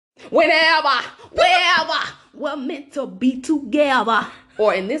whenever, wherever, we're meant to be together.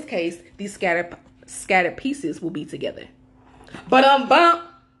 Or in this case, these scattered pieces will be together. Bump.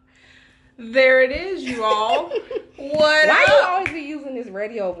 There it is, you all. What Why up? you always be using this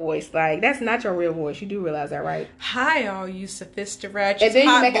radio voice? Like, that's not your real voice. You do realize that, right? Hi, all you sophisticated And then you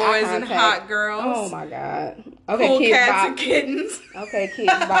hot make eye boys and contact. hot girls. Oh my God. Okay, Cool kids cats bop. and kittens. Okay,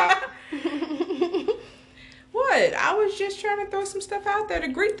 kids bop. What? I was just trying to throw some stuff out there to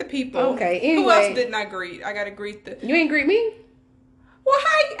greet the people. Okay, anyway. Who else didn't I greet? I gotta greet the... You ain't greet me? Well,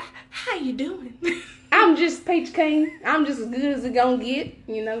 how you doing? I'm just Peach King. I'm just as good as it gonna get.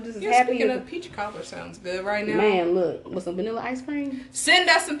 You know, just as Yeah, happy speaking as of peach cobbler sounds good right now. Man, look, with some vanilla ice cream. Send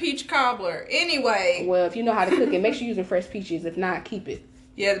us some peach cobbler. Anyway. Well, if you know how to cook it, make sure you're using fresh peaches. If not, keep it.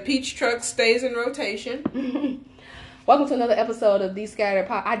 Yeah, the peach truck stays in rotation. Welcome to another episode of These Scattered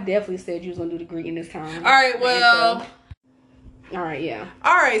Pod. I definitely said you was gonna do the greeting this time. All right, well. All right, yeah.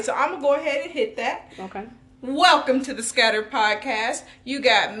 All right, so I'm gonna go ahead and hit that. Okay. Welcome to the Scattered Podcast. You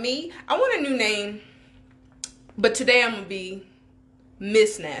got me. I want a new name, but today I'm gonna be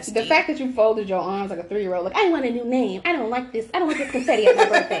Miss Nasty. The fact that you folded your arms like a 3-year-old, like, I want a new name. I don't like this. I don't want this confetti at my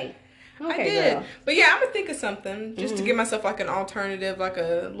birthday. Okay, I did. girl. But yeah, I'm gonna think of something just to give myself like an alternative, like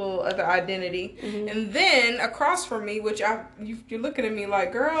a little other identity. And then across from me, which you're looking at me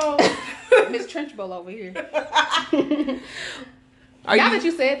like, girl, Miss Trenchbull over here. Now that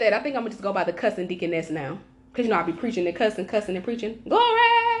you said that, I think I'm gonna just go by the cussing deaconess now. Cause you know I be preaching and cussing and preaching. Glory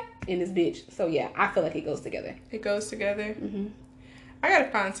in this bitch. So yeah, I feel like it goes together. It goes together. I gotta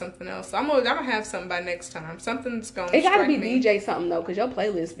find something else. I'm gonna have something by next time. Something's gonna. It gotta be me. DJ something though, cause your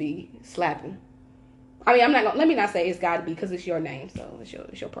playlist be slapping. I mean, I'm not gonna. Let me not say it's gotta be, cause it's your name, so it's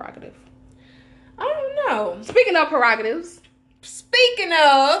your prerogative. I don't know. Speaking of prerogatives, Speaking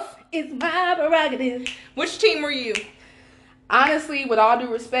of, it's my prerogative. which team were you? Honestly, with all due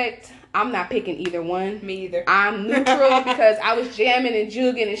respect, I'm not picking either one. Me either. I'm neutral because I was jamming and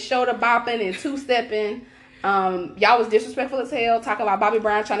jugging and shoulder bopping and two-stepping. Y'all was disrespectful as hell, talking about Bobby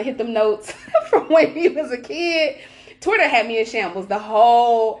Brown trying to hit them notes from when he was a kid. Twitter had me in shambles the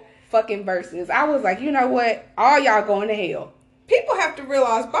whole fucking verses. I was like, you know what? All y'all going to hell. People have to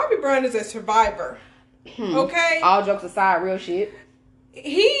realize Bobby Brown is a survivor. Okay? All jokes aside, real shit.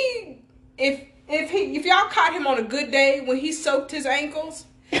 If y'all caught him on a good day when he soaked his ankles,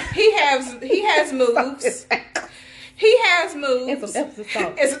 he has moves. He has moves. And some Epsom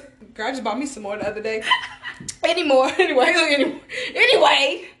salt. Girl, I just bought me some more the other day. Anyway,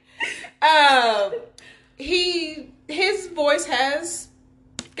 his voice has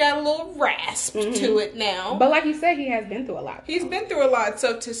got a little rasp to it now. But like you said, he has been through a lot. He's been through a lot,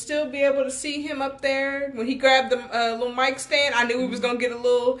 so to still be able to see him up there when he grabbed the little mic stand, I knew he was gonna get a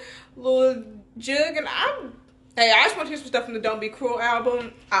little jug. And I just want to hear some stuff from the Don't Be Cruel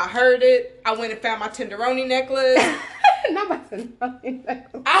album. I heard it. I went and found my tenderoni necklace. Not my tenderoni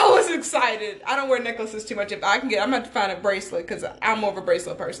necklace. I was excited. I don't wear necklaces too much. If I can I'm gonna have to find a bracelet because I'm more of a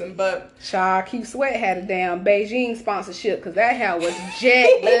bracelet person. But Keith Sweat had a damn Beijing sponsorship because that hair was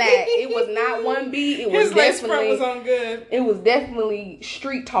jet black. It was not 1B. It was his lace front definitely was on good. It was definitely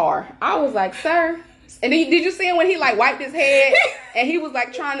street tar. I was like, sir. And then, did you see him when he like wiped his head and he was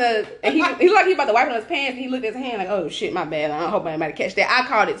like trying to, and he looked like he about to wipe on his pants and he looked at his hand like, oh shit, my bad. I hope anybody catch that. I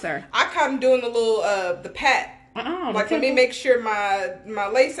caught it, sir. I caught him doing the little the pat. Like, let me make sure my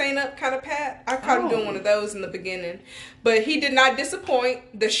lace ain't up kind of pat. I caught him doing one of those in the beginning. But he did not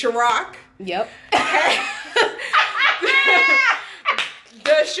disappoint. The Ciroc. Yep.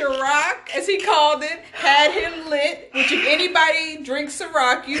 The Ciroc, as he called it, had him lit. Which if anybody drinks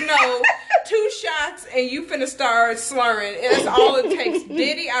Ciroc, you know, 2 shots and you finna start slurring. That's all it takes.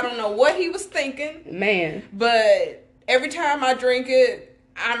 Diddy, I don't know what he was thinking. Man. But every time I drink it,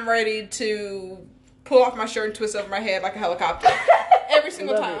 I'm ready to pull off my shirt and twist over my head like a helicopter. Every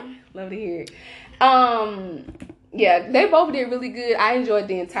single time. Love to hear it. Yeah, they both did really good. I enjoyed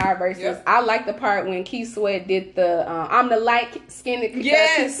the entire verses. Yep. I like the part when Keith Sweat did the I'm the light skinned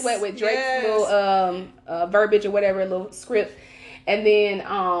Keith Sweat with Drake's little verbiage or whatever, little script. And then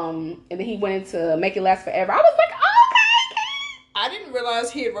he went into Make It Last Forever. I was like, okay. I didn't realize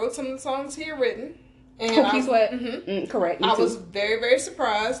he had wrote some of the songs he had written. And Keith Sweat? Correct. I was very, very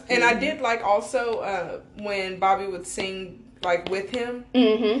surprised. And I did like also when Bobby would sing like with him.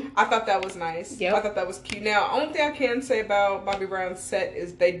 I thought that was nice. Yep. I thought that was cute. Now, only thing I can say about Bobby Brown's set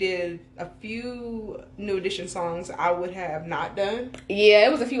is they did a few New Edition songs I would have not done. Yeah,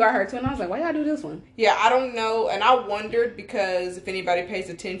 it was a few I heard too, and I was like, why y'all do this one? Yeah, I don't know. And I wondered because if anybody pays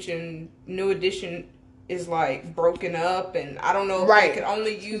attention, New Edition is like broken up, and I don't know if they could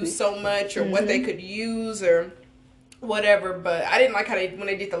only use so much or what they could use or whatever, but I didn't like how when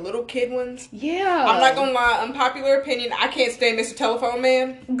they did the little kid ones. Yeah. I'm not gonna lie, unpopular opinion, I can't stand Mr. Telephone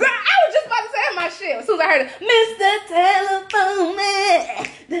Man. Girl, I was just about to say my shit. As soon as I heard it, Mr. Telephone Man,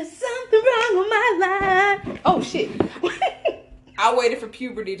 there's something wrong with my life. Oh, shit. I waited for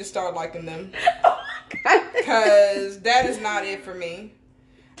puberty to start liking them. Oh, my God. Because that is not it for me.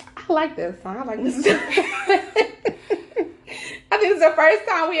 I like that song. I like Mr. Telephone. I think it's the first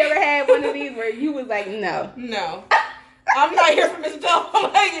time we ever had one of these where you was like, no. No. I'm not here for Mr.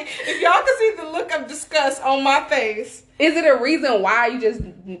 Telephone Man. If y'all can see the look of disgust on my face. Is it a reason why you just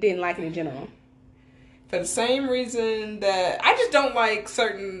didn't like it in general? For the same reason that I just don't like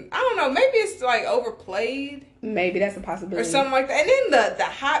certain, I don't know, maybe it's like overplayed. Maybe that's a possibility. Or something like that. And then the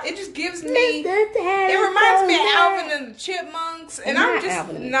hot, it just gives me, it reminds me of Alvin and the Chipmunks. And I'm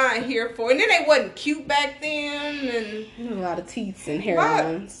just not here for it. And then they wasn't cute back then. And a lot of teeth and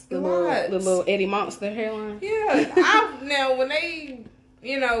hairlines. The little Eddie Monster hairline. Yeah. Now, when they,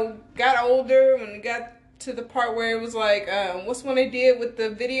 got older, when they got to the part where it was like, what's when they did with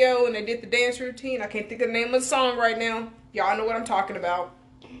the video and they did the dance routine? I can't think of the name of the song right now. Y'all know what I'm talking about.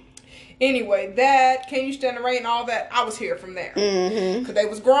 Anyway, that, Can You Stand the Rain, all that, I was here from there. Because they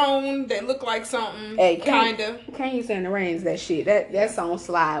was grown, they looked like something, kind of. Can You Stand the Rain is that shit. That song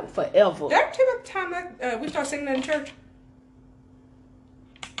slide forever. Did I ever tell you about the time that we started singing that in church?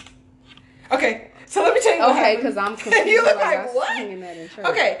 Okay, so let me tell you what happened. Because I'm confused. You look like, what? Singing that in church.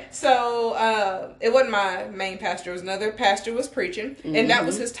 Okay, so it wasn't my main pastor. It was another pastor was preaching, and that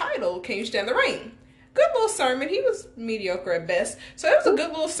was his title, Can You Stand the Rain? Good little sermon. He was mediocre at best. So it was a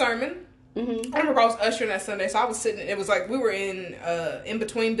good little sermon. I remember I was ushering that Sunday, so I was sitting. It was like we were in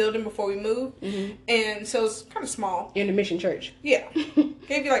between building before we moved, and so it was kind of small. In the mission church. Yeah,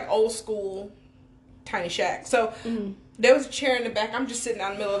 gave you like old school, tiny shack. So there was a chair in the back. I'm just sitting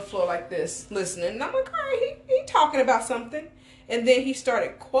out in the middle of the floor like this, listening. And I'm like, all right, he talking about something, and then he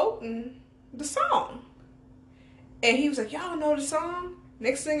started quoting the song, and he was like, y'all know the song?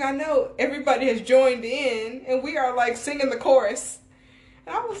 Next thing I know, everybody has joined in, and we are like singing the chorus.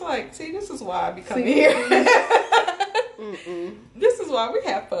 And I was like, see, this is why I be coming here. This is why we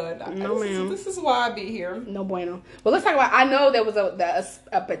have fun. This is why I be here. No bueno. Well, let's talk about, I know there was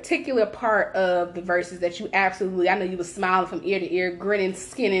a particular part of the verses that you absolutely, I know you was smiling from ear to ear, grinning,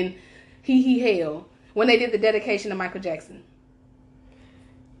 skinning, he hell, when they did the dedication to Michael Jackson.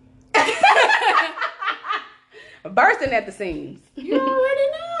 Bursting at the seams. You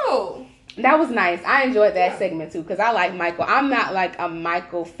already know. That was nice. I enjoyed that segment too because I like Michael. I'm not like a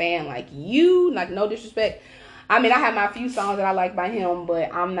Michael fan like you. Like, no disrespect. I mean, I have my few songs that I like by him,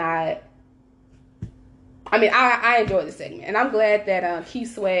 but I'm not. I mean, I enjoyed the segment, and I'm glad that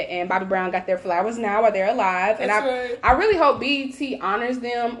Keith Sweat and Bobby Brown got their flowers now while they're alive. That's I really hope BET honors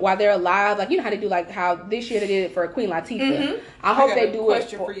them while they're alive. Like, you know how they do, like how this year they did it for Queen Latifah. I hope they do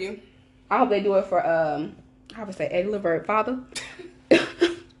it for you. I hope they do it for I would say Eddie Levert, father.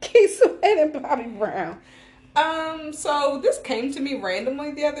 Keith Sweat and Bobby Brown. So this came to me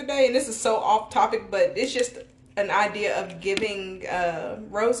randomly the other day, and this is so off topic, but it's just an idea of giving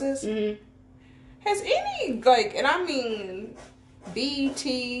roses. Has any, like, and I mean BET,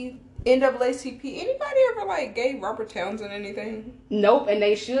 NAACP, anybody ever like gave Robert Townsend anything? Nope, and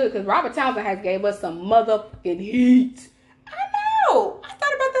they should, because Robert Townsend has gave us some motherfucking heat. I know. I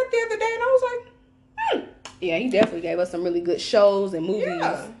thought about that the other day, and I was like, yeah, he definitely gave us some really good shows and movies.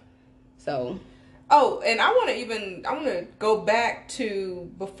 Yeah. So. Oh, and I want to go back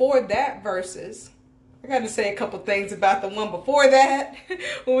to before that versus. I got to say a couple things about the one before that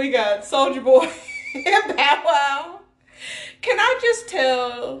when we got Soulja Boy and Bow Wow. Can I just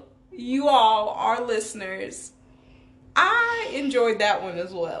tell you all, our listeners, I enjoyed that one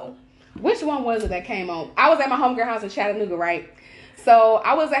as well. Which one was it that came on? I was at my homegirl house in Chattanooga, right? So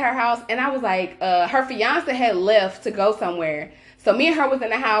I was at her house, and I was like, her fiance had left to go somewhere. So me and her was in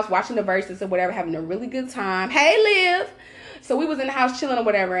the house watching the verses or whatever, having a really good time. Hey, Liv. So we was in the house chilling or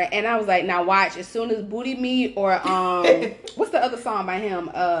whatever, and I was like, now watch, as soon as Booty Meat or, what's the other song by him?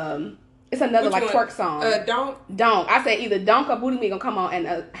 It's another twerk song. Don't. I said either Donk or Booty Meat gonna come on,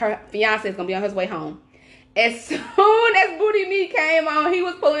 and her fiance is gonna be on his way home. As soon as Booty Meat came on, he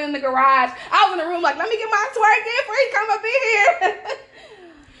was pulling in the garage. I was in the room like, let me get my twerk in before he come up in here.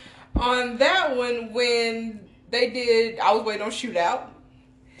 On that one, when they did, I was waiting on Shootout.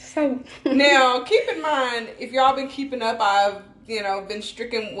 So now, keep in mind, if y'all been keeping up, I've, been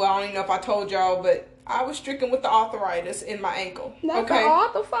stricken, well, I don't even know if I told y'all, but I was stricken with the arthritis in my ankle. Not the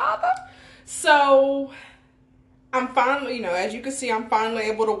author, father. So, I'm finally, as you can see, I'm finally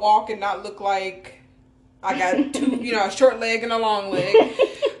able to walk and not look like I got two, a short leg and a long leg.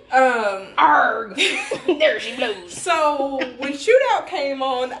 Arg. There she blows. So when Shootout came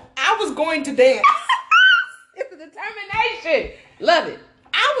on, I was going to dance. It's a determination. Love it.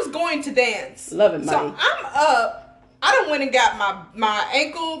 I was going to dance. Love it, buddy. So I'm up. I done went and got my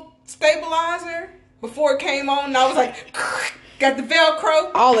ankle stabilizer before it came on, and I was like, got the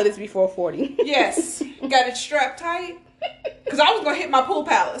Velcro. All of this before 40. Yes. Got it strapped tight. Because I was going to hit my pool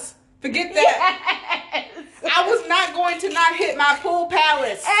palace. Forget that. Yes. I was not going to not hit my pool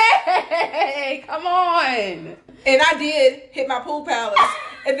palace. Hey, come on. And I did hit my pool palace.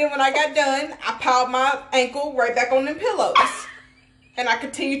 And then when I got done, I piled my ankle right back on them pillows. And I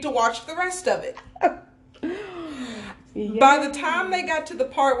continued to watch the rest of it. Yeah. By the time they got to the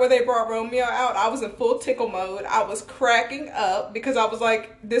part where they brought Romeo out, I was in full tickle mode. I was cracking up because I was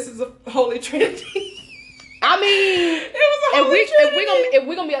like, this is a holy trinity. I mean, it was a holy trinity. If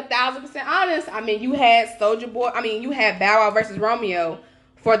we're gonna be 1,000% honest, I mean, you had Soulja Boy. I mean, you had Bow Wow versus Romeo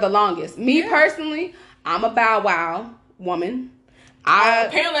for the longest. Me personally, I'm a Bow Wow woman.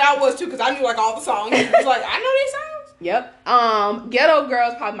 Apparently I was too, because I knew like all the songs. I was like, I know these songs. Yep. Ghetto Girl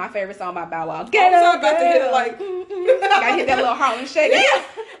is probably my favorite song by Bow Wow. Ghetto Girl. About to hit it like. Gotta hit that little Harlem Shake. Yeah.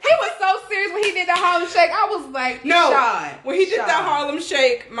 He was so serious when he did that Harlem Shake. I was like, when he did that Harlem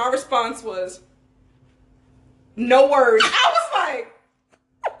Shake, my response was, no words. I was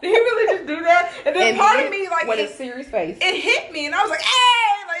like, did he really just do that? And then part of me, like, with a serious face, it hit me, and I was like,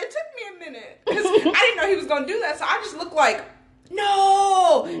 hey, like, it took me a minute because I didn't know he was gonna do that, so I just looked like,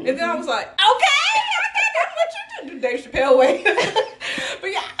 no, and then I was like, okay, that's what you do, Dave Chappelle way.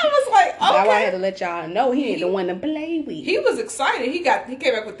 But yeah, I was like, okay. Now I had to let y'all know he ain't the one to play with. He was excited. He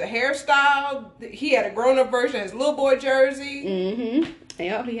came back with the hairstyle. He had a grown up version of his little boy jersey. Mm-hmm.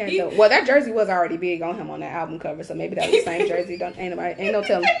 Yep, he had well, that jersey was already big on him on that album cover, so maybe that was the same jersey. Ain't no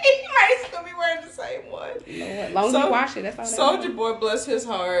telling. He might still be wearing the same one. As long as you wash it, that's all. Soulja Boy, bless his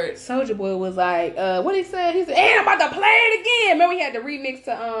heart. Soulja Boy was like, what he said? He said, "Hey, I'm about to play it again." Remember, he had the remix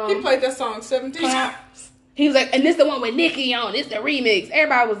to He played that song 17 times. He was like, and this the one with Nicki on. It's the remix.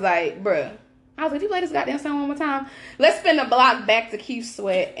 Everybody was like, bruh. I was like, if you play this goddamn song one more time, let's spin the block back to Keith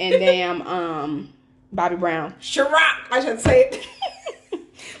Sweat and damn Bobby Brown. Chirac, I should say it.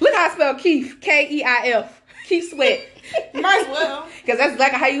 Look how I spell Keith. Keif. Keith Sweat. Might as well. Because that's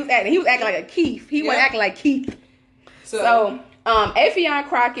like how he was acting. He was acting like a Keith. He wasn't acting like Keith. So Affion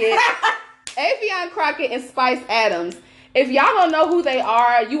Crockett. Affion Crockett and Spice Adams. If y'all don't know who they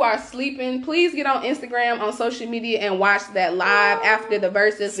are, you are sleeping. Please get on Instagram, on social media, and watch that live after the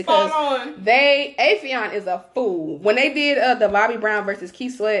verses, because Affion is a fool. When they did the Bobby Brown versus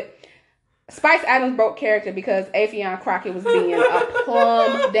Keith Sweat, Spice Adams broke character because Affion Crockett was being a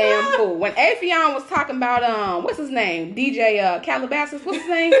plumb damn fool. When Affion was talking about what's his name? DJ Calabasas, what's his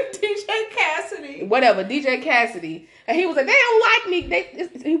name? DJ Cassidy. Whatever, DJ Cassidy. And he was like, they don't like me.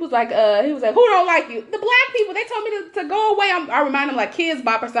 He was like, who don't like you? The black people. They told me to go away. I remind him like Kids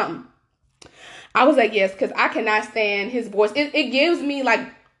Bop or something. I was like, yes, because I cannot stand his voice. It gives me like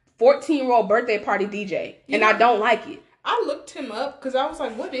 14-year-old birthday party DJ, and I don't like it. I looked him up because I was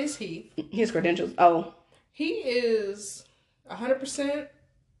like, what is he? His credentials. Oh. He is 100%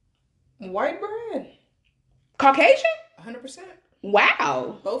 white bread. Caucasian? 100%.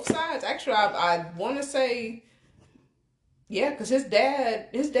 Wow. Both sides. Actually, I want to say, yeah, because his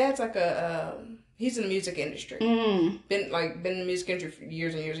dad's like he's in the music industry. Been in the music industry for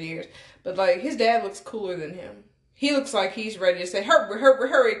years and years and years. But like, his dad looks cooler than him. He looks like he's ready to say,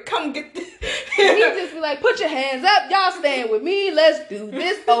 hurry, come get this. He just be like, put your hands up, y'all stand with me, let's do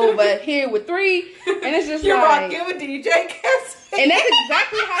this over here with 3. And it's just You're like... rocking with DJ Cassidy. And that's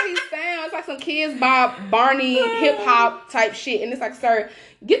exactly how he sounds. It's like some Kids Bob, Barney, hip-hop type shit. And it's like, sir,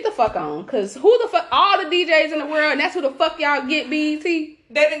 get the fuck on. Because who the fuck... All the DJs in the world, and that's who the fuck y'all get, BET? They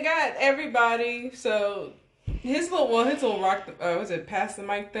done got everybody, so... His little rock... was it Pass the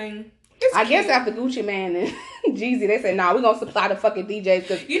Mic thing? I guess after Gucci Mane and Jeezy, they said, nah, we're going to supply the fucking DJs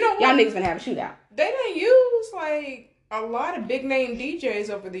because y'all niggas finna have a shootout. They done use, like, a lot of big-name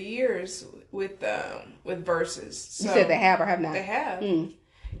DJs over the years with verses. So you said they have or have not? They have.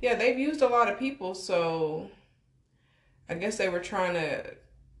 Yeah, they've used a lot of people, so I guess they were trying to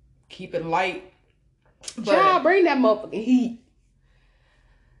keep it light. But bring that motherfucking heat.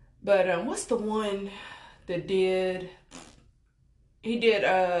 But what's the one that did... He did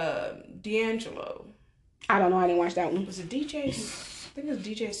D'Angelo. I don't know. I didn't watch that one. Was it DJ? I think it was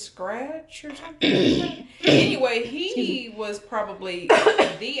DJ Scratch or something like that. Anyway, he was probably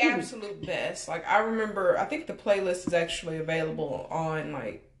the absolute best. Like, I remember, I think the playlist is actually available on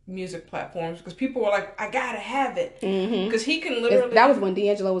like music platforms because people were like, I gotta have it. Because he can literally... That was when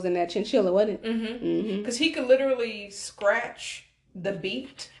D'Angelo was in that chinchilla, wasn't it? Because he could literally scratch the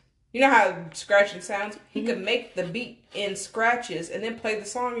beat You know how scratching sounds? He could make the beat in scratches and then play the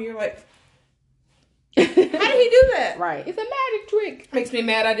song, and you're like, how did he do that? Right. It's a magic trick. Makes me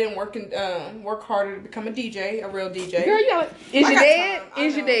mad I didn't work harder to become a DJ, a real DJ. Girl, y'all, is you dead?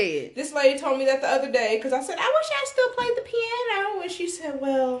 Is you dead? This lady told me that the other day because I said, I wish I still played the piano. And she said,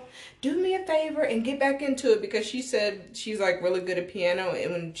 well, do me a favor and get back into it, because she said she's like really good at piano,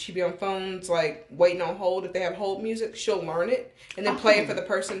 and when she be on phones like waiting on hold, if they have hold music, she'll learn it and then play it for the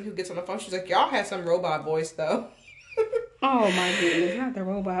person who gets on the phone. She's like, y'all have some robot voice though. Oh my goodness, not the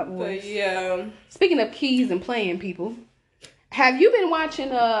robot voice. But yeah. Speaking of keys and playing people, have you been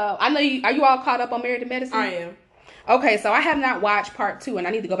watching, I know are you all caught up on Married to Medicine? I am. Okay, so I have not watched part 2, and I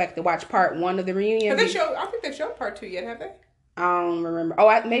need to go back to watch part 1 of the reunion. I think they showed part 2 yet, have they? I don't remember.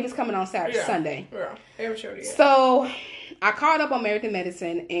 Maybe it's coming on Sunday. Yeah, they haven't showed it yet. So, I caught up on Married to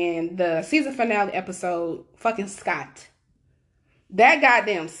Medicine, and the season finale episode, fucking Scott. That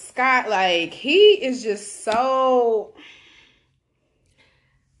goddamn Scott, like, he is just so...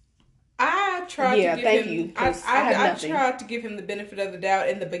 I tried to give him. I tried to give him the benefit of the doubt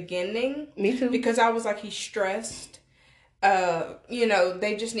in the beginning. Me too. Because I was like, he's stressed.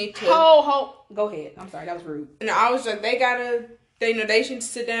 They just need to. Go ahead. I'm sorry, that was rude. And I was like, they should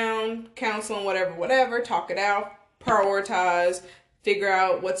sit down, counsel, and whatever, talk it out, prioritize, figure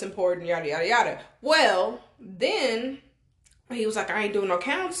out what's important, yada yada yada. Well, then he was like, I ain't doing no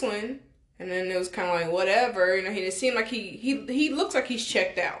counseling. And then it was kind of like, whatever. He didn't seem like he looks like he's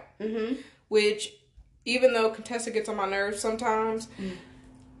checked out. Mm-hmm. Which, even though Contessa gets on my nerves sometimes,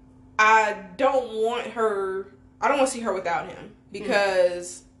 I don't want to see her without him.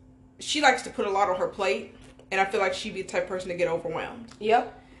 Because she likes to put a lot on her plate. And I feel like she'd be the type of person to get overwhelmed.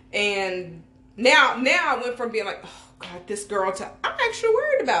 Yep. And now I went from being like, oh, God, this girl, to I'm actually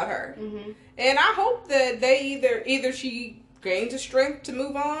worried about her. Mm-hmm. And I hope that they either she gains the strength to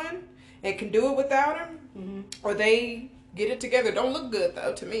move on and can do it without him, or they get it together. Don't look good,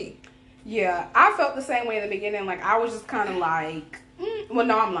 though, to me. Yeah, I felt the same way in the beginning. Like, I was just kind of like, well,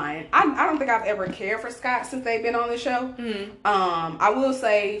 no, I'm lying. I don't think I've ever cared for Scott since they've been on the show. Mm-hmm. I will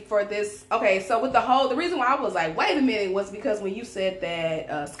say for this, okay, so with the reason why I was like, wait a minute, was because when you said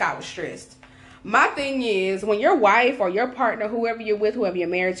that Scott was stressed. My thing is, when your wife or your partner, whoever you're with, whoever you're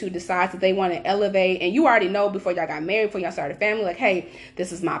married to, decides that they want to elevate, and you already know before y'all got married, before y'all started a family, like, hey,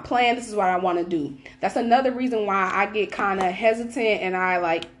 this is my plan, this is what I want to do. That's another reason why I get kind of hesitant, and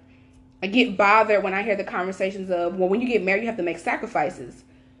I get bothered when I hear the conversations of, well, when you get married, you have to make sacrifices.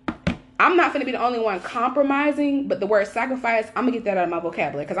 I'm not going to be the only one compromising, but the word sacrifice, I'm going to get that out of my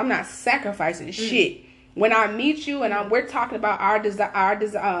vocabulary, because I'm not sacrificing shit. When I meet you and we're talking about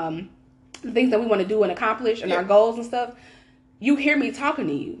the things that we want to do and accomplish and our goals and stuff, you hear me talking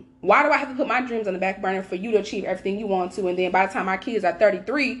to you. Why do I have to put my dreams on the back burner for you to achieve everything you want to, and then by the time our kids are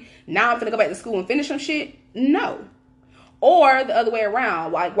 33, now I'm gonna go back to school and finish some shit? No. Or the other way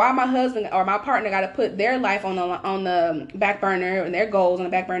around. Like, why my husband or my partner got to put their life on the back burner and their goals on the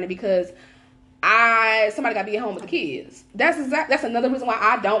back burner because somebody got to be at home with the kids. That's another reason why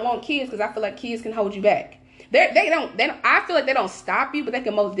I don't want kids, because I feel like kids can hold you back. They don't. I feel like they don't stop you, but they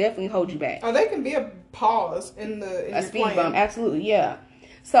can most definitely hold you back. Oh, they can be a pause in a speed bump. Absolutely, yeah.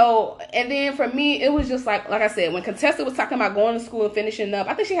 So, and then for me, it was just like I said, when Contessa was talking about going to school and finishing up,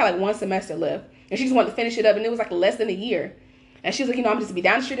 I think she had like 1 semester left, and she just wanted to finish it up, and it was like less than a year. And she was like, I'm just be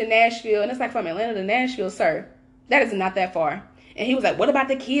down the street in Nashville, and it's like, from Atlanta to Nashville, sir, that is not that far. And he was like, what about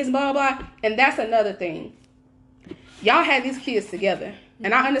the kids, blah blah blah. And that's another thing. Y'all had these kids together.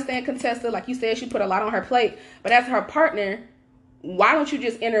 And I understand Contessa, like you said, she put a lot on her plate. But as her partner, why don't you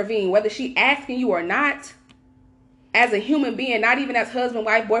just intervene? Whether she asking you or not, as a human being, not even as husband,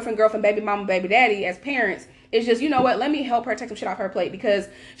 wife, boyfriend, girlfriend, baby mama, baby daddy, as parents, it's just, you know what, let me help her take some shit off her plate, because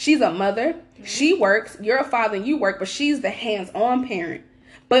she's a mother. She works. You're a father and you work, but she's the hands-on parent.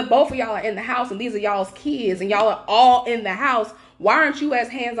 But both of y'all are in the house, and these are y'all's kids, and y'all are all in the house. Why aren't you as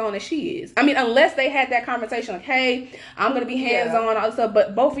hands-on as she is? I mean, unless they had that conversation like, hey, I'm going to be hands-on, all this stuff,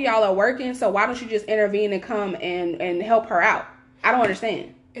 but both of y'all are working, so why don't you just intervene and come and help her out? I don't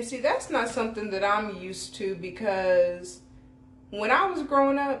understand. And see, that's not something that I'm used to, because when I was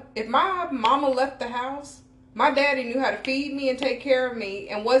growing up, if my mama left the house, my daddy knew how to feed me and take care of me,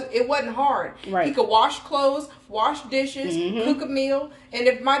 and it wasn't hard. Right. He could wash clothes, wash dishes, cook a meal, and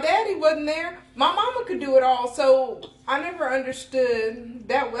if my daddy wasn't there, my mama could do it all. So I never understood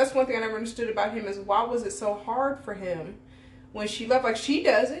that. That's one thing I never understood about him, is why was it so hard for him when she left? Like, she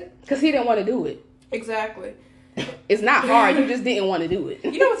does it because he didn't want to do it. Exactly. It's not hard. You just didn't want to do it.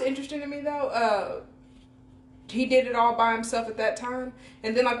 You know what's interesting to me though? he did it all by himself at that time.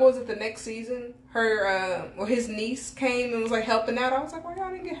 And then, like, what was it, the next season? His niece came and was, like, helping out. I was like, why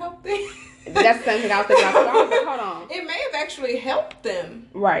y'all didn't get help then? That's the same thing I was thinking. I was like, hold on. It may have actually helped them.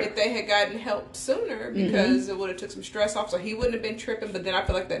 Right. If they had gotten help sooner, because it would have took some stress off, so he wouldn't have been tripping. But then I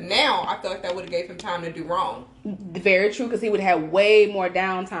feel like that would have gave him time to do wrong. Very true, because he would have way more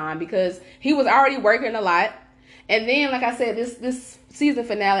downtime because he was already working a lot. And then, like I said, this season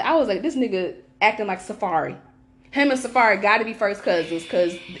finale, I was like, this nigga acting like Safari. Him and Safari got to be first cousins,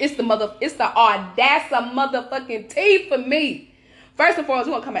 because it's the audacious motherfucking T for me. First and foremost,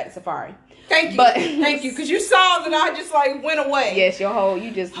 we're going to come back to Safari. Thank you, because you saw that I just, like, went away. Yes, you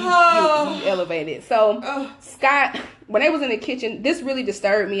elevated. So, Scott, when they was in the kitchen, this really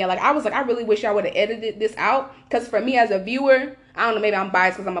disturbed me. Like, I was like, I really wish I would have edited this out, because for me as a viewer, I don't know, maybe I'm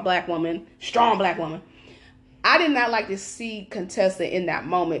biased because I'm a black woman, strong black woman. I did not like to see Contessa in that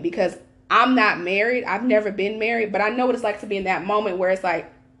moment, because I'm not married. I've never been married, but I know what it's like to be in that moment where it's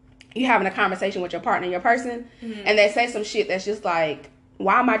like you having a conversation with your partner, your person, and they say some shit that's just like,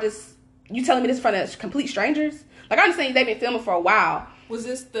 why am I you telling me this in front of complete strangers? Like, I'm just saying they've been filming for a while. Was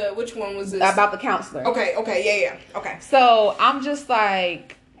this which one was this? About the counselor. Okay, yeah, okay. So I'm just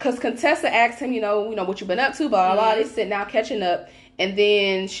like, because Contessa asked him, you know, what you've been up to, blah, blah, blah. They sitting down catching up. And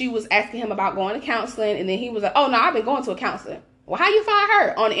then she was asking him about going to counseling. And then he was like, oh, no, I've been going to a counselor. Well, how you find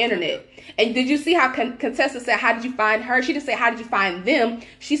her? On the internet. And did you see how Contessa said, how did you find her? She didn't say, how did you find them?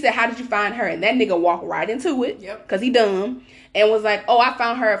 She said, how did you find her? And that nigga walked right into it. Yep. Because he dumb. And was like, oh, I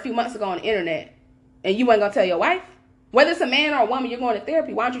found her a few months ago on the internet. And you ain't going to tell your wife? Whether it's a man or a woman, you're going to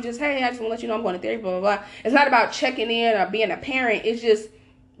therapy. Why don't you just, hey, I just want to let you know I'm going to therapy, blah, blah, blah. It's not about checking in or being a parent. It's just,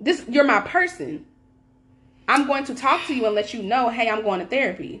 you're my person. I'm going to talk to you and let you know, hey, I'm going to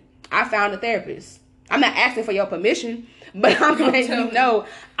therapy. I found a therapist. I'm not asking for your permission, but I'm letting you know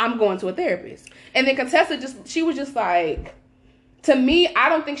I'm going to a therapist. And then Contessa she was just like, to me, I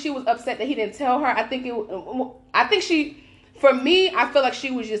don't think she was upset that he didn't tell her. I feel like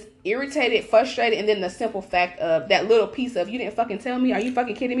she was just irritated, frustrated, and then the simple fact of that little piece of, you didn't fucking tell me? Are you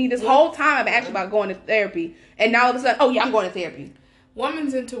fucking kidding me? This whole time I've been asking about going to therapy, and now all of a sudden, oh yeah, I'm going to therapy.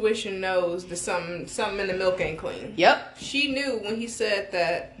 Woman's intuition knows that something in the milk ain't clean. Yep. She knew when he said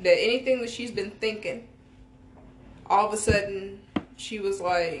that anything that she's been thinking, all of a sudden she was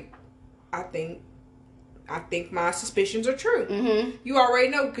like, I think my suspicions are true. Mm-hmm. You already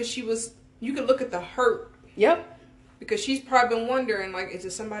know, because you could look at the hurt. Yep. Because she's probably been wondering, like, is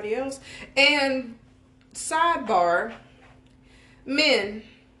it somebody else? And sidebar, men,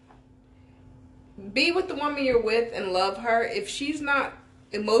 be with the woman you're with and love her. If she's not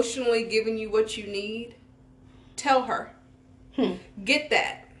emotionally giving you what you need, tell her. Get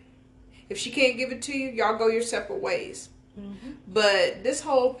that. If she can't give it to you, y'all go your separate ways. Mm-hmm. But this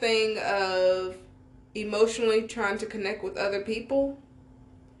whole thing of emotionally trying to connect with other people,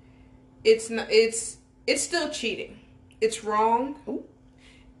 it's still cheating. It's wrong. Ooh.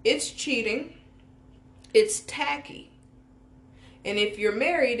 It's cheating. It's tacky. And if you're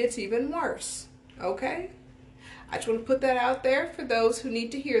married, it's even worse. Okay? I just want to put that out there for those who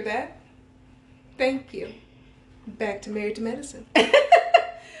need to hear that. Thank you. Back to Married to Medicine.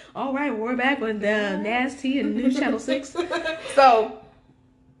 All right, we're back with Nasty and News Channel 6. So,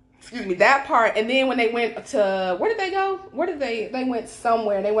 excuse me, that part. And then when they went to, where did they go? They went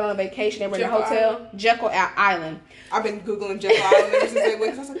somewhere. They went on a vacation. They were in a hotel. Jekyll Island. I've been Googling Jekyll Island ever since they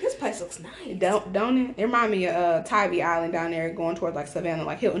went. I was like, this place looks nice. Don't it? It reminds me of Tybee Island down there going towards like Savannah,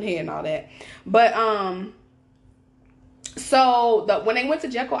 like Hilton Head and all that. But, so when they went to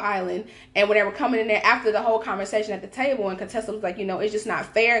Jekyll Island and when they were coming in there after the whole conversation at the table, and Contessa was like, it's just not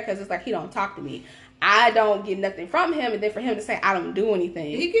fair because it's like he don't talk to me. I don't get nothing from him, and then for him to say I don't do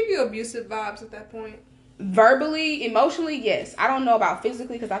anything. Did he give you abusive vibes at that point? Verbally, emotionally, yes. I don't know about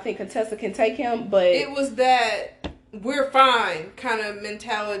physically because I think Contessa can take him, but it was that we're fine kind of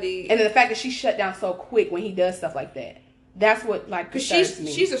mentality. And then the fact that she shut down so quick when he does stuff like that. That's what disturbs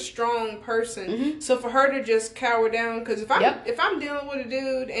me. She's a strong person, mm-hmm. So for her to just cower down, because if I'm dealing with a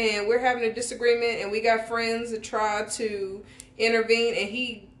dude and we're having a disagreement and we got friends that try to intervene and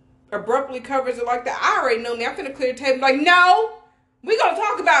he abruptly covers it like that, I already know me. I'm finna clear the table. Like, no, we gonna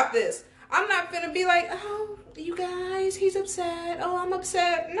talk about this. I'm not finna be like, oh, you guys, he's upset. Oh, I'm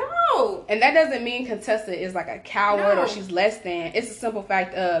upset. No. And that doesn't mean Contessa is like a coward or she's less than. It's a simple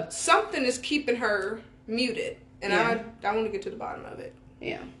fact of something is keeping her muted. And I want to get to the bottom of it.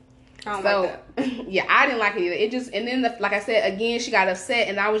 Yeah. I don't like that. Yeah, I didn't like it either. It just, and then like I said, again, she got upset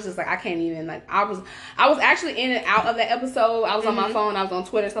and I was just like, I can't even, like, I was actually in and out of that episode. I was on my phone, I was on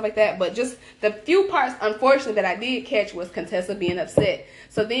Twitter, stuff like that. But just the few parts, unfortunately, that I did catch was Contessa being upset.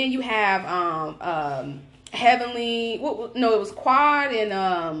 So then you have Heavenly. No, it was Quad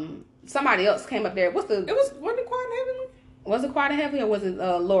and somebody else came up there. Wasn't it Quad and Heavenly? Was it Quad and Heavenly or was it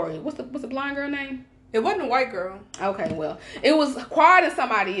Lori? What's the blind girl name? It wasn't a white girl. Okay, well, it was Quad and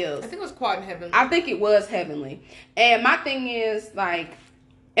somebody else. I think it was Quad and Heavenly. I think it was Heavenly. And my thing is, like,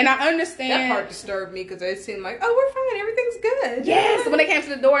 and I understand. That part disturbed me because it seemed like, oh, we're fine. Everything's good. Yes. When they came to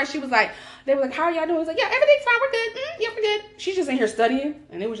the door and she was like, they were like, how are y'all doing? I was like, yeah, everything's fine. We're good. Yeah, we're good. She's just in here studying.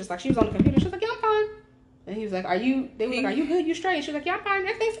 And it was just like, she was on the computer. She was like, yeah, I'm fine. And he was like, they were like, are you good? You straight? And she was like, yeah, I'm fine.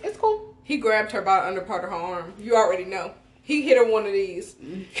 It's cool. He grabbed her by the under part of her arm. You already know. He hit her one of these.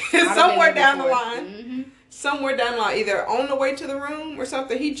 Somewhere down the line. Mm-hmm. Somewhere down the line. Either on the way to the room or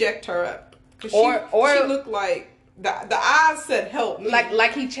something, he jacked her up. Or she looked like, the eyes said help me.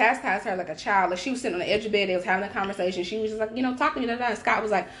 Like he chastised her like a child. Like she was sitting on the edge of bed. They was having a conversation. She was just like, talk to me. And Scott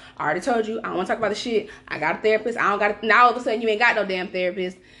was like, I already told you. I don't want to talk about the shit. I got a therapist. I don't got it. Now all of a sudden you ain't got no damn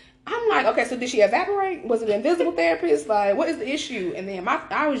therapist. I'm like, okay, so did she evaporate? Was it an invisible therapist? Like, what is the issue? And then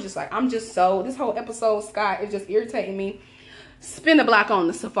I was just like, this whole episode, Scott, is just irritating me. Spin the block on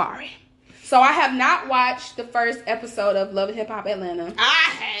the safari. So I have not watched the first episode of Love and Hip Hop Atlanta.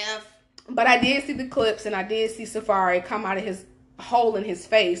 I have. But I did see the clips and I did see Safari come out of his hole in his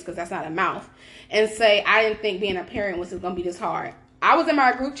face, because that's not a mouth, and say, I didn't think being a parent was going to be this hard. I was in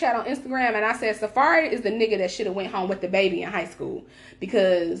my group chat on Instagram and I said, Safari is the nigga that should have went home with the baby in high school,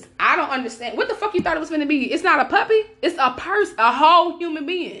 because I don't understand. What the fuck you thought it was going to be? It's not a puppy. It's a whole human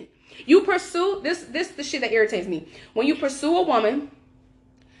being. You pursue, this the shit that irritates me. When you pursue a woman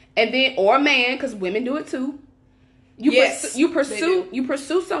and then, or a man, because women do it too. You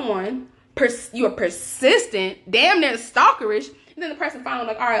pursue someone, you're persistent, damn near stalkerish, and then the person finally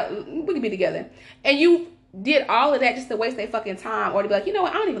like, all right, we can be together. And you did all of that just to waste their fucking time, or to be like, you know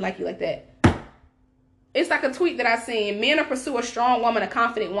what, I don't even like you like that. It's like a tweet that I seen. Men will pursue a strong woman, a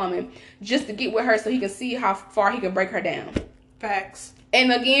confident woman, just to get with her so he can see how far he can break her down. Facts.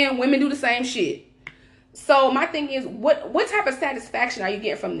 And again, women do the same shit. So my thing is, what type of satisfaction are you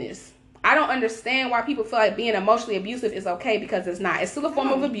getting from this? I don't understand why people feel like being emotionally abusive is okay, because it's not. It's still a form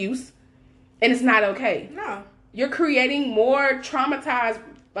of abuse, and it's not okay. No. You're creating more traumatized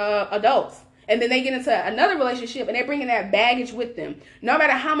adults. And then they get into another relationship, and they're bringing that baggage with them. No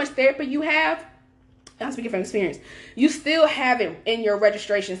matter how much therapy you have, I'm speaking from experience, you still have it in your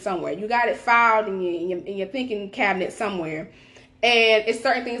registration somewhere. You got it filed in your thinking cabinet somewhere. And it's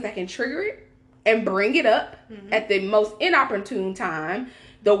certain things that can trigger it and bring it up at the most inopportune time.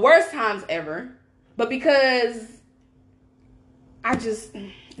 The worst times ever. But because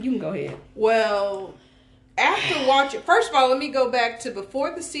you can go ahead. Well, after watching, first of all, let me go back to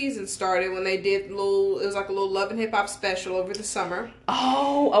before the season started, when they did it was like a little Love and Hip Hop special over the summer.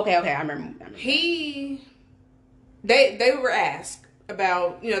 Oh, okay, I remember. They were asked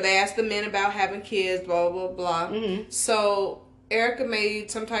about, they asked the men about having kids, blah, blah, blah. Mm-hmm. So Erica made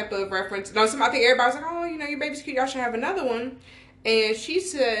some type of reference. I think everybody was like, oh, your baby's cute, y'all should have another one. And she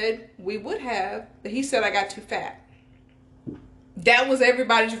said, we would have, but he said I got too fat. That was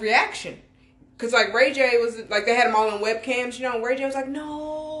everybody's reaction. Because, like, Ray J was, like, they had them all on webcams, and Ray J was like,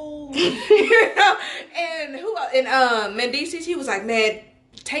 no. And Mendices, he was like, man,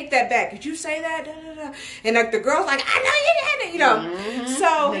 take that back. Did you say that? Da, da, da. And, like, the girl's like, I know you did it, Mm-hmm.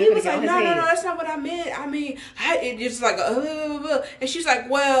 So he was like, no, that's not what I meant. I mean, it just like, and she's like,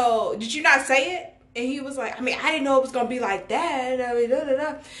 well, did you not say it? And he was like, I mean, I didn't know it was going to be like that. I mean, da, da,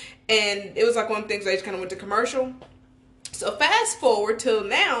 da. And it was like one of the things they just kind of went to commercial. So fast forward till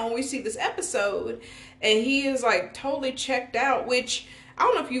now, we see this episode, and he is like totally checked out, which I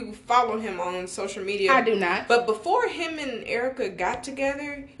don't know if you follow him on social media. I do not. But before him and Erica got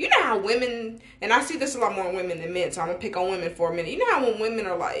together, you know how women, and I see this a lot more in women than men, so I'm going to pick on women for a minute. You know how when women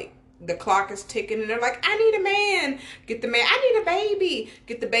are like, the clock is ticking, and they're like, I need a man. Get the man. I need a baby.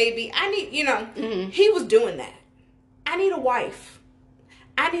 Get the baby. I need, Mm-hmm. He was doing that. I need a wife.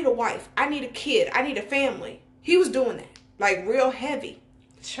 I need a wife. I need a kid. I need a family. He was doing that. Like, real heavy.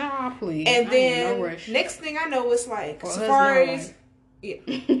 Child, please. And then, next thing I know, it's like, Safaris. Yeah.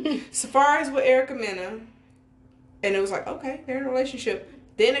 Safaris with Erica Mena. And it was like, okay, they're in a relationship.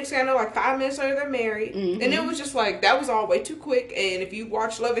 Then next thing I know, like 5 minutes later, they're married. Mm-hmm. And it was just like, that was all way too quick. And if you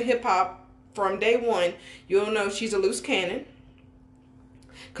watch Love and Hip Hop from day one, you'll know she's a loose cannon.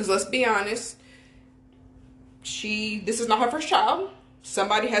 Because let's be honest, this is not her first child.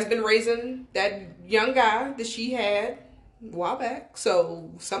 Somebody has been raising that young guy that she had a while back.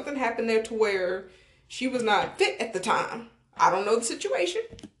 So something happened there to where she was not fit at the time. I don't know the situation.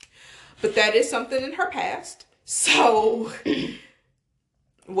 But that is something in her past. So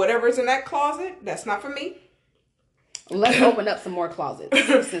whatever's in that closet, that's not for me. Let's open up some more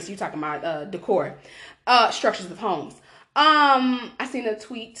closets since you're talking about decor. Structures of homes. I seen a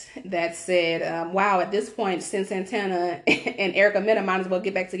tweet that said, wow, at this point, since Santana and Erica Mena might as well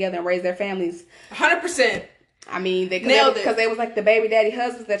get back together and raise their families. 100%. I mean, Nailed it. Because they was like, the baby daddy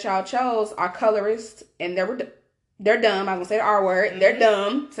husbands that y'all chose are colorists, and they're dumb. I was going to say the R word. They're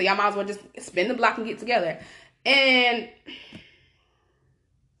dumb. So y'all might as well just spin the block and get together. And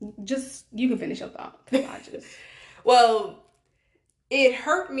just, you can finish your thought. Well, it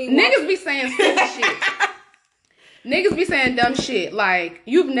hurt me. Niggas be saying stupid shit. Niggas be saying dumb shit. Like,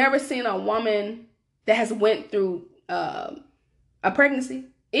 you've never seen a woman that has went through a pregnancy.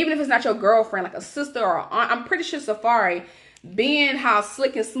 Even if it's not your girlfriend, like a sister or an aunt. I'm pretty sure Safari, being how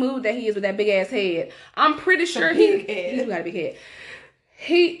slick and smooth that he is with that big ass head, I'm pretty sure he's got a big head.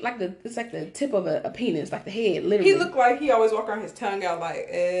 It's like the tip of a penis, like the head, literally. He looked like he always walk around his tongue out like,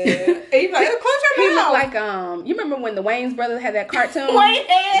 and he's like, close your He mouth. looked like, you remember when the Wayne's brothers had that cartoon? Wayne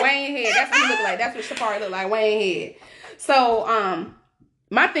head. Wayne head. That's what he looked like. That's what Safari looked like, Wayne head. So,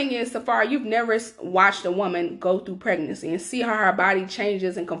 my thing is, Safari, you've never watched a woman go through pregnancy and see how her body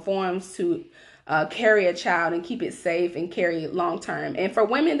changes and conforms to carry a child and keep it safe and carry it long term. And for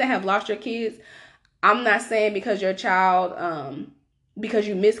women that have lost your kids, I'm not saying because your child, because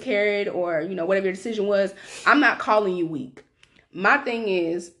you miscarried or, whatever your decision was, I'm not calling you weak. My thing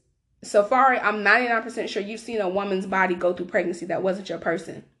is, Safari, I'm 99% sure you've seen a woman's body go through pregnancy that wasn't your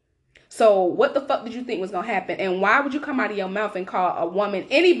person. So what the fuck did you think was going to happen? And why would you come out of your mouth and call a woman,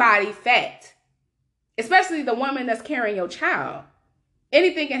 anybody, fat? Especially the woman that's carrying your child.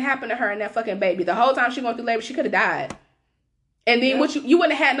 Anything can happen to her and that fucking baby. The whole time she going through labor, she could have died. And then you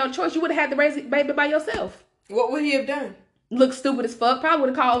wouldn't have had no choice. You would have had to raise the baby by yourself. What would he have done? Look stupid as fuck. Probably would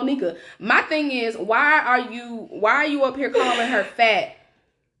have called Onika. My thing is, why are you up here calling her fat?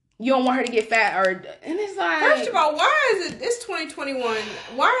 You don't want her to get fat, and it's like, first of all, why is it? It's 2021.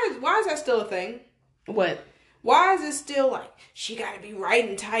 Why is that still a thing? What? Why is it still like she got to be right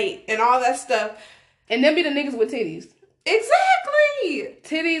and tight and all that stuff? And then be the niggas with titties. Exactly.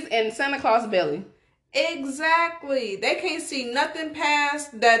 Titties and Santa Claus belly. Exactly. They can't see nothing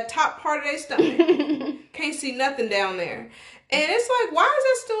past that top part of their stomach. Can't see nothing down there. And it's like, why is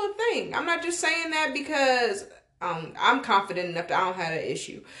that still a thing? I'm not just saying that because I'm confident enough that I don't have an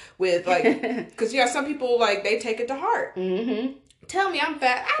issue with, like, because some people, like, they take it to heart. Mm-hmm. Tell me I'm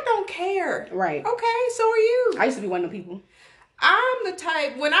fat. I don't care. Right. Okay, so are you. I used to be one of the people. I'm the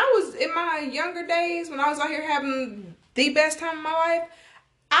type, when I was in my younger days, when I was out here having the best time of my life,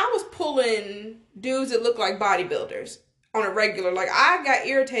 I was pulling dudes that looked like bodybuilders on a regular. Like, I got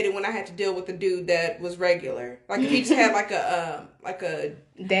irritated when I had to deal with a dude that was regular. Like, if he just had like a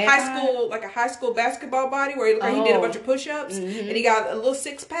high school basketball body where he looked like he did a bunch of push-ups, and he got a little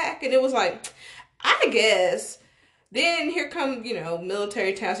six-pack, and it was like, I guess. Then here come,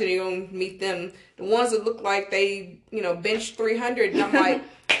 military towns, and you're going to meet them, the ones that look like they, bench 300, and I'm like,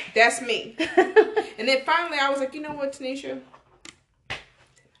 that's me. And then finally I was like, you know what, Tanisha?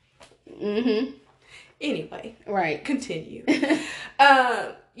 Mm-hmm. Anyway. Right. Continue.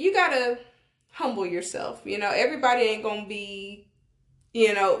 You gotta humble yourself. Everybody ain't gonna be,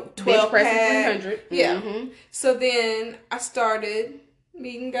 12 pack. 300. Yeah. Mm-hmm. So then I started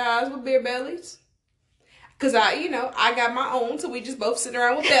meeting guys with beer bellies. Cause I got my own, so we just both sit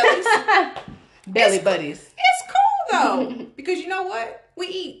around with bellies. Belly buddies. It's cool though. Because you know what? We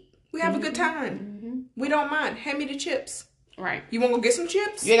eat. We have a good time. Mm-hmm. We don't mind. Hand me the chips. Right. You want to go get some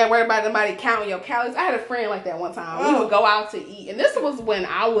chips? You ain't got to worry about somebody counting your calories. I had a friend like that one time. We would go out to eat. And this was when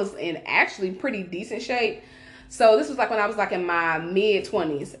I was in actually pretty decent shape. So this was like when I was like in my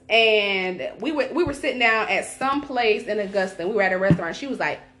mid-20s. And we were sitting down at some place in Augusta. We were at a restaurant. She was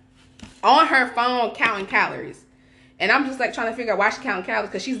like on her phone counting calories. And I'm just like trying to figure out why she's counting calories.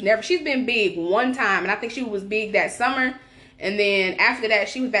 Because she's been big one time. And I think she was big that summer. And then after that,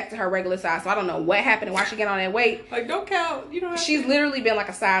 she was back to her regular size. So I don't know what happened and why she got on that weight. Like, don't count. You don't have She's literally been like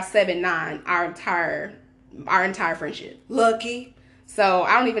a size 7'9" our entire friendship. Lucky. So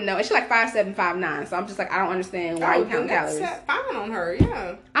I don't even know. And she's like 5'7", 5'9". So I'm just like, I don't understand why you count calories. That's fine on her,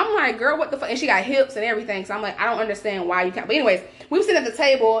 yeah. I'm like, girl, what the fuck? And she got hips and everything. So I'm like, I don't understand why you count. But anyways, we were sitting at the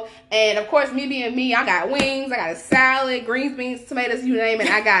table. And of course, me being me, I got wings. I got a salad, greens, beans, tomatoes, you name it.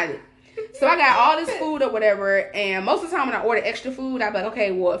 I got it. So I got all this food or whatever, and most of the time when I order extra food, I'd be like,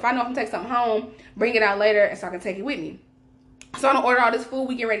 okay, well, if I know I'm going to take something home, bring it out later and so I can take it with me. So I don't order all this food,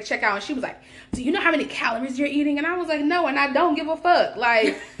 we get ready to check out, and she was like, do you know how many calories you're eating? And I was like, no, and I don't give a fuck.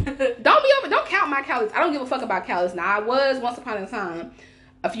 Like, don't count my calories. I don't give a fuck about calories. Now, I was once upon a time,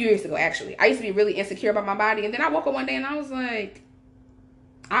 a few years ago, actually. I used to be really insecure about my body, and then I woke up one day and I was like,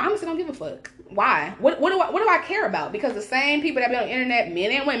 I honestly don't give a fuck. Why? What do I care about? Because the same people that be on the internet,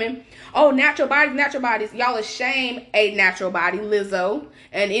 men and women, oh, natural bodies. Y'all shame a natural body, Lizzo,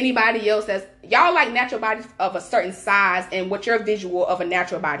 and anybody else that's, y'all like natural bodies of a certain size and what your visual of a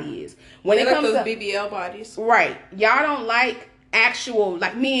natural body is. When it comes those to BBL bodies. Right. Y'all don't like actual,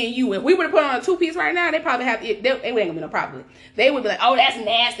 like me and you. If we were to put on a 2-piece right now, they probably have, they ain't gonna be no problem. They would be like, oh, that's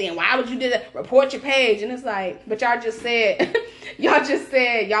nasty, and why would you do that? Report your page. And it's like, but y'all just said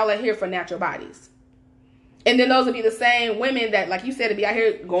y'all are here for natural bodies. And then those would be the same women that, like you said, to be out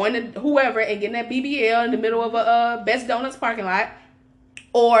here going to whoever and getting that BBL in the middle of a Best Donuts parking lot.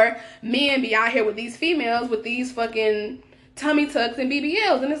 Or men be out here with these females with these fucking tummy tucks and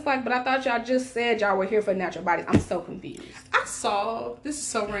BBLs. And it's like, but I thought y'all just said y'all were here for natural bodies. I'm so confused. This is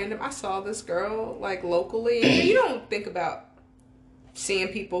so random. I saw this girl, like, locally. And you don't think about seeing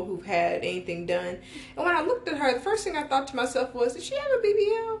people who've had anything done. And when I looked at her, the first thing I thought to myself was, did she have a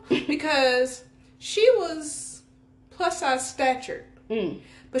BBL? Because she was plus size statured.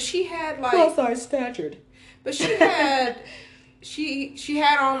 But she had, like... Plus size statured. But she had... She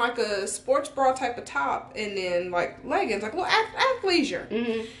had on, like, a sports bra type of top and then, like, leggings, like, little athleisure.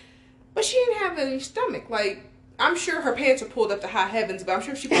 Mm-hmm. But she didn't have any stomach. Like, I'm sure her pants were pulled up to high heavens, but I'm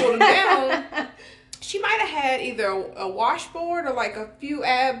sure if she pulled them down, she might have had either a washboard or, like, a few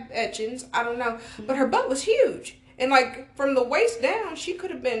ab etchings. I don't know. But her butt was huge. And, like, from the waist down, she could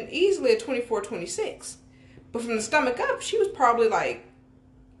have been easily a 24, 26. But from the stomach up, she was probably, like,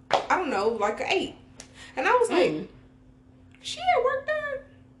 I don't know, like an 8. And I was like... She had work done.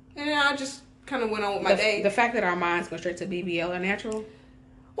 And then I just kind of went on with my day. The fact that our minds go straight to BBL are natural?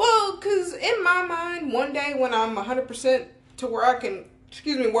 Well, because in my mind, one day when I'm 100% to where I can,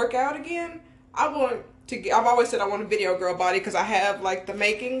 work out again, I've always said I want a video girl body because I have, like, the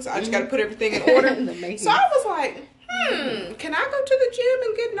makings. I just got to put everything in order. So I was like, can I go to the gym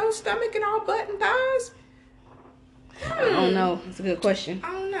and get no stomach and all butt and thighs? I don't know. It's a good question.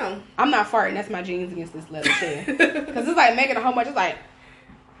 I don't know. I'm not farting. That's my jeans against this leather chair. Because it's like making a whole bunch. It's like...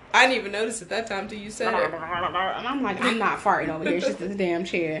 I didn't even notice at that time till you said it. And I'm like, I'm not farting over here. It's just this damn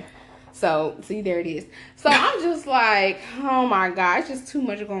chair. So, see, there it is. So, I'm just like, oh my God. It's just too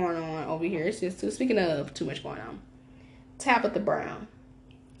much going on over here. It's just speaking of too much going on. Tabitha Brown.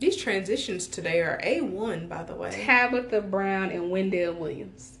 These transitions today are A1, by the way. Tabitha Brown and Wendell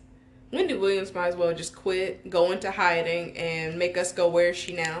Williams. Wendy Williams might as well just quit, go into hiding, and make us go, where is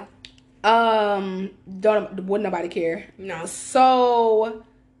she now? Wouldn't nobody care. No. So,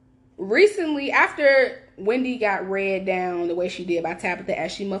 recently, after Wendy got read down the way she did by Tabitha,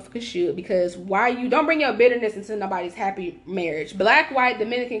 as she motherfuckers should, because don't bring your bitterness into nobody's happy marriage. Black, white,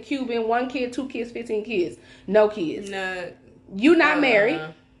 Dominican, Cuban, 1 kid, 2 kids, 15 kids. No kids. No. You not married.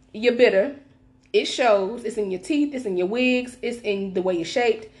 You're bitter. It shows. It's in your teeth. It's in your wigs. It's in the way you're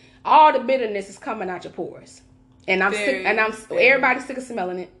shaped. All the bitterness is coming out your pores. And I'm sick, and everybody's sick of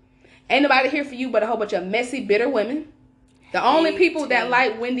smelling it. Ain't nobody here for you but a whole bunch of messy, bitter women. The only people that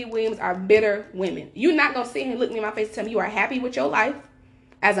like Wendy Williams are bitter women. You're not going to sit here and look me in my face and tell me you are happy with your life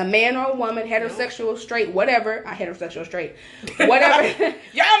as a man or a woman, heterosexual, straight, whatever. Heterosexual, straight. Whatever.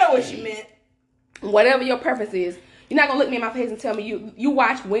 Y'all know what she meant. Whatever your preference is. You're not going to look me in my face and tell me you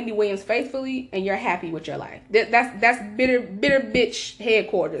watch Wendy Williams faithfully and you're happy with your life. That's bitter bitch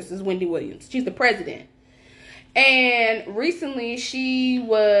headquarters is Wendy Williams. She's the president. And recently she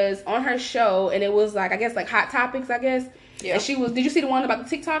was on her show and it was like, I guess, like Hot Topics, I guess. Yeah. And did you see the one about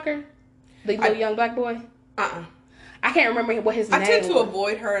the TikToker? The little young black boy? I can't remember what his name was. I tend to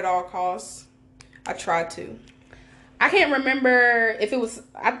avoid her at all costs. I try to. I can't remember if it was,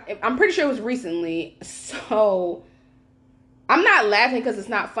 I'm pretty sure it was recently. So... I'm not laughing because it's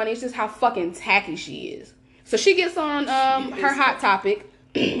not funny. It's just how fucking tacky she is. So she gets on her Hot Topic.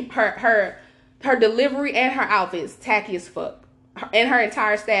 her delivery and her outfits tacky as fuck. And her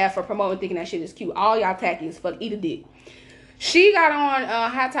entire staff for promoting thinking that shit is cute. All y'all tacky as fuck. Eat a dick. She got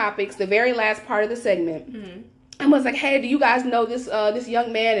on Hot Topics, the very last part of the segment. Mm-hmm. And was like, hey, do you guys know this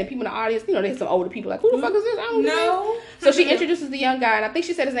young man? And people in the audience, there's some older people like, who the fuck is this? I don't know. So she introduces the young guy. And I think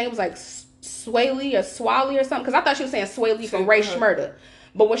she said his name was like... Swaley or Swally or something, because I thought she was saying Swaley from Ray Schmurda,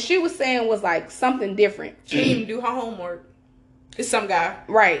 but what she was saying was like something different. She didn't even do her homework. It's some guy,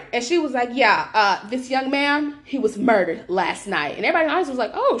 right? And she was like, "Yeah, this young man, he was murdered last night," and everybody in the audience was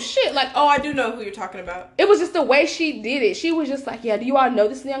like, "Oh shit!" Like, oh, I do know who you're talking about. It was just the way she did it. She was just like, "Yeah, do you all know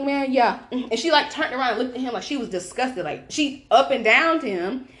this young man?" Yeah, and she like turned around and looked at him like she was disgusted. Like she up and down to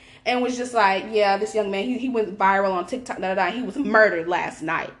him and was just like, "Yeah, this young man, he went viral on TikTok. He was murdered last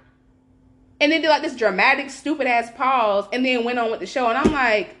night." And then did like this dramatic, stupid ass pause and then went on with the show. And I'm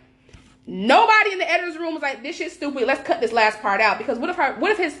like, Nobody in the editor's room was like, this shit's stupid. Let's cut this last part out. Because what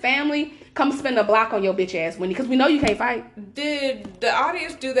if his family comes spend a block on your bitch ass, Wendy? Because we know you can't fight. Did the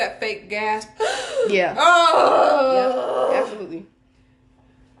audience do that fake gasp? Yeah. Oh. Yeah, absolutely.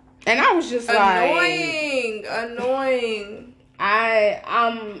 And I was just annoying.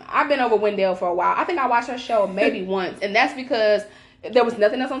 I've been over Wendell for a while. I think I watched her show maybe once, and that's because there was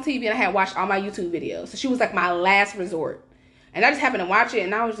nothing else on TV, and I had watched all my YouTube videos. So she was like my last resort, and I just happened to watch it,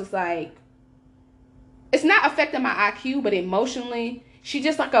 and I was just like, it's not affecting my IQ, but emotionally, she's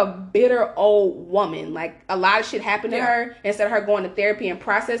just like a bitter old woman. Like, a lot of shit happened to her. Instead of her going to therapy and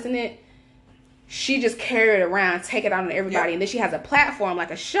processing it, she just carried it around, take it out on everybody. And then she has a platform,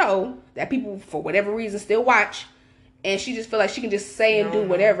 like a show, that people, for whatever reason, still watch. And she just feel like she can just say and do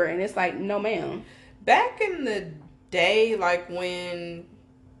whatever. And it's like, no, ma'am. Back in the day, like when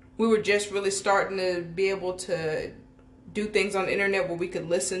we were just really starting to be able to do things on the internet where we could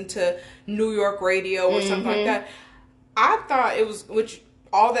listen to New York radio or something like that, I thought it was, which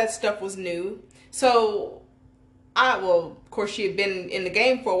all that stuff was new. So of course she had been in the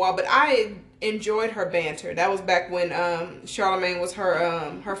game for a while, but I enjoyed her banter. That was back when Charlamagne was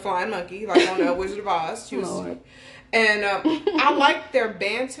her flying monkey, like on Wizard of Oz. She was, and I liked their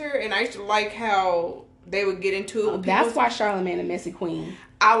banter, and I used to like how they would get into it. That's why Charlamagne a messy queen.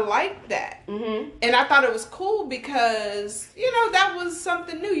 I liked that. And I thought it was cool because, that was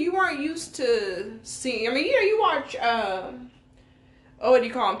something new. You weren't used to seeing. I mean, you watch, what do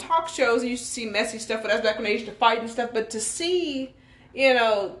you call them? Talk shows. You used to see messy stuff, but that's back when they used to fight and stuff. But to see,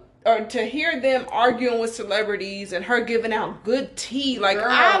 or to hear them arguing with celebrities and her giving out good tea, like, girl,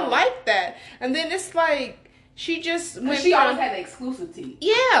 I like that. And then it's like, she just went. She always had the exclusive tea.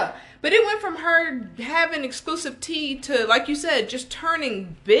 Yeah. But it went from her having exclusive tea to, like you said, just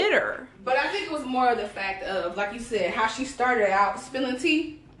turning bitter. But I think it was more of the fact of, like you said, how she started out spilling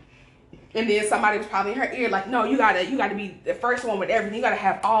tea. And then somebody was probably in her ear like, no, you gotta be the first one with everything. You gotta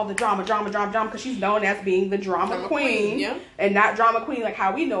have all the drama. Because she's known as being the drama queen. Yeah. And not drama queen like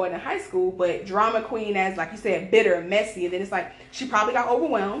how we know it in high school, but drama queen as, like you said, bitter and messy. And then it's like, she probably got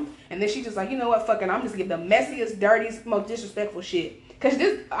overwhelmed. And then she just like, you know what, fuck it, I'm just gonna give the messiest, dirtiest, most disrespectful shit. Because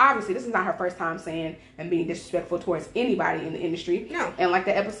this is not her first time saying and being disrespectful towards anybody in the industry. No. And like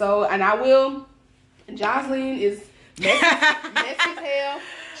the episode, Jocelyn is messy as hell.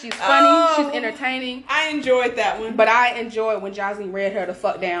 She's funny. She's entertaining. I enjoyed that one. But I enjoyed when Jocelyn read her the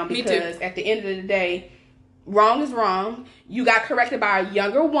fuck down. Because at the end of the day, wrong is wrong. You got corrected by a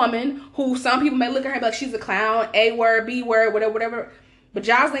younger woman who some people may look at her and be like, she's a clown, A word, B word, whatever. But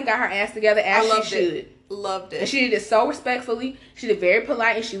Jocelyn got her ass together as she should. Loved it. And she did it so respectfully. She did very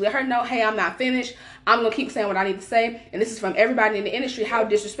polite, and she let her know, hey, I'm not finished. I'm going to keep saying what I need to say. And this is from everybody in the industry, how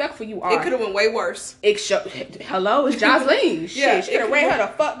disrespectful you are. It could have went way worse. Hello, it's Jocelyn. Yeah, she could have ran her the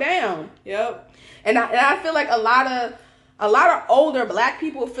fuck down. Yep. And I feel like a lot of older black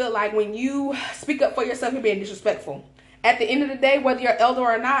people feel like when you speak up for yourself, you're being disrespectful. At the end of the day, whether you're elder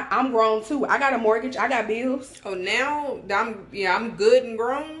or not, I'm grown too. I got a mortgage. I got bills. Oh, now I'm good and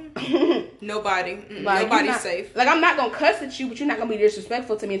grown. Nobody's safe. Like, I'm not gonna cuss at you, but you're not gonna be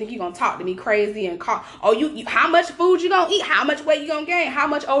disrespectful to me and think you're gonna talk to me crazy and call. Oh, you how much food you gonna eat? How much weight you gonna gain? How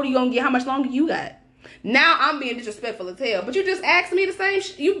much older you gonna get? How much longer you got? Now I'm being disrespectful as hell. But you just asked me the same.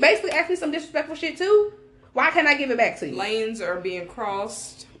 You basically asked me some disrespectful shit too. Why can't I give it back to you? Lanes are being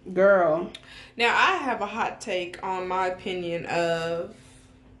crossed, girl. Now, I have a hot take on my opinion of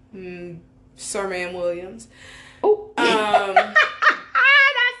Sir Man Williams. Oh, I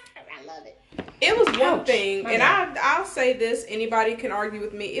love it. It was one thing, and I'll say this, anybody can argue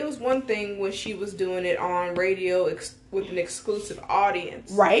with me. It was one thing when she was doing it on radio with an exclusive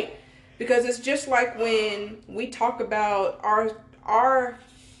audience. Right. Because it's just like when we talk about our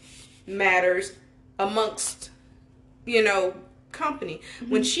matters amongst, company.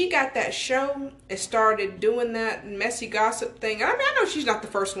 When she got that show and started doing that messy gossip thing, I mean, I know she's not the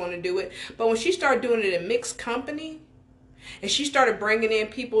first one to do it, but when she started doing it in mixed company and she started bringing in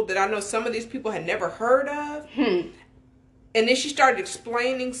people that I know some of these people had never heard of, and then she started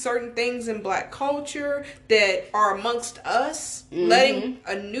explaining certain things in black culture that are amongst us, letting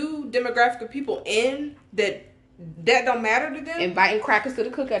a new demographic of people in that don't matter to them. Inviting crackers to the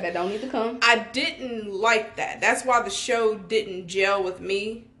cookout that don't need to come. I didn't like that. That's why the show didn't gel with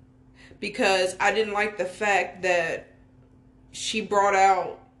me, because I didn't like the fact that she brought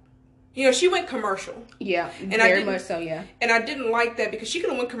out, she went commercial. Yeah, and very much so, yeah. And I didn't like that because she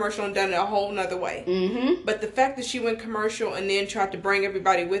could have went commercial and done it a whole nother way. But the fact that she went commercial and then tried to bring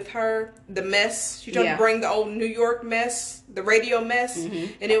everybody with her, the mess, she tried to bring the old New York mess, the radio mess,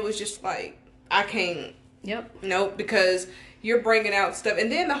 and it was just like, I can't Yep. Nope, because you're bringing out stuff.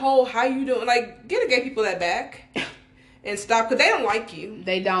 And then the whole, how you doing? Like, get the gay people that back. And stop, because they don't like you.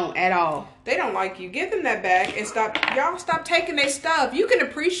 They don't at all. They don't like you. Give them that back and stop. Y'all stop taking their stuff. You can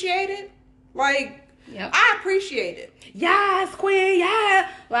appreciate it. Like, yep. I appreciate it. Yes, queen, yeah.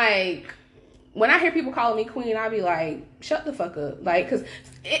 Like, when I hear people calling me queen, I be like, shut the fuck up. Like, because,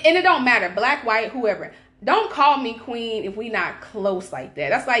 and it don't matter, black, white, whoever. Don't call me queen if we not close like that.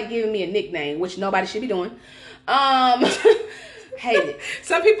 That's like giving me a nickname, which nobody should be doing. Hate it.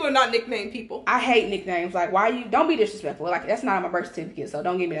 Some people are not nickname people. I hate nicknames. Like, why you? Don't be disrespectful. Like, that's not on my birth certificate, so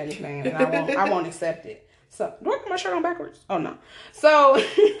don't give me that nickname, and I won't accept it. So, do I put my shirt on backwards? Oh no. So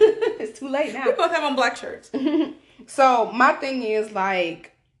it's too late now. We both have on black shirts. So my thing is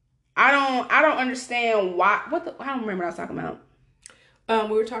like, I don't understand why. I don't remember what I was talking about.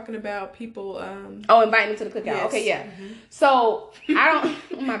 We were talking about people. Inviting them to the cookout. Yes. Okay, yeah. Mm-hmm. So I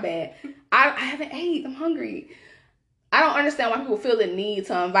don't. My bad. I haven't ate. I'm hungry. I don't understand why people feel the need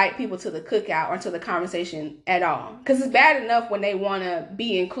to invite people to the cookout or to the conversation at all. Because it's bad enough when they want to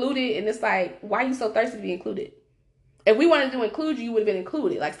be included, and it's like, why are you so thirsty to be included? If we wanted to include you, you would have been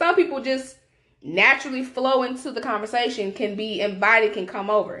included. Like, some people just naturally flow into the conversation, can be invited, can come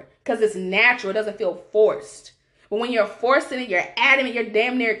over. Because it's natural. It doesn't feel forced. But when you're forcing it, you're adamant, you're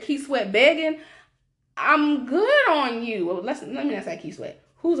damn near key sweat begging, I'm good on you. Well, let me not say key sweat.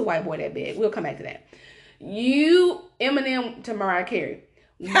 Who's a white boy that beg? We'll come back to that. You, Eminem to Mariah Carey.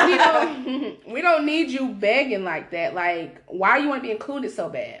 We don't need you begging like that. Like, why you want to be included so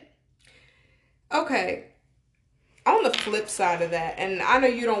bad? Okay. On the flip side of that, and I know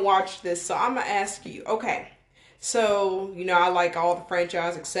you don't watch this, so I'm going to ask you. Okay. So, I like all the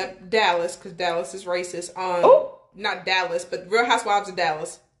franchise except Dallas, because Dallas is racist. Not Dallas, but Real Housewives of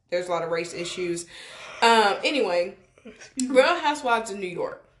Dallas. There's a lot of race issues. Anyway, Real Housewives of New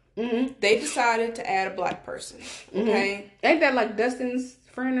York. Mm-hmm. They decided to add a black person. Okay, ain't that like Dustin's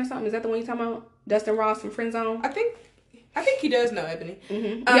friend or something? Is that the one you talking about? Dustin Ross from Friend Zone? I think he does know Ebony.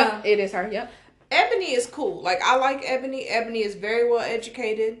 Mm-hmm. Yep, it is her. Yep. Ebony is cool. Like, I like Ebony. Ebony is very well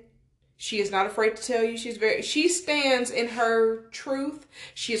educated. She is not afraid to tell you. She stands in her truth.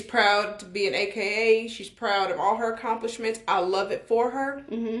 She is proud to be an AKA. She's proud of all her accomplishments. I love it for her.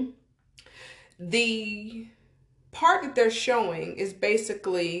 Mm-hmm. The part that they're showing is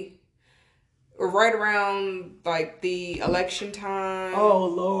basically right around like the election time. Oh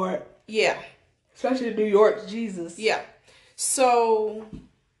Lord. Yeah. Especially New York, Jesus. Yeah. So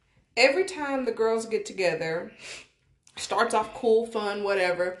every time the girls get together, starts off cool, fun,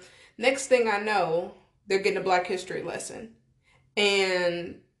 whatever. Next thing I know, they're getting a Black history lesson.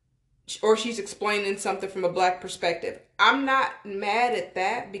 Or she's explaining something from a black perspective. I'm not mad at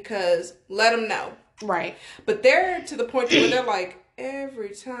that, because let them know. Right. But they're to the point where they're like,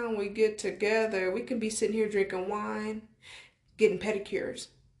 every time we get together, we can be sitting here drinking wine, getting pedicures.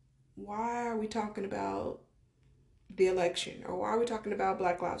 Why are we talking about the election? Or why are we talking about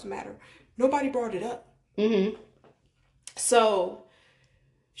Black Lives Matter? Nobody brought it up. Mm-hmm. So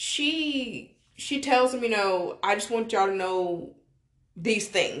she tells them, I just want y'all to know these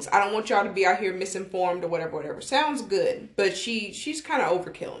things. I don't want y'all to be out here misinformed or whatever. Sounds good. But she's kind of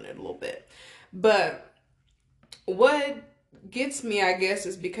overkilling it a little bit. But what gets me, I guess,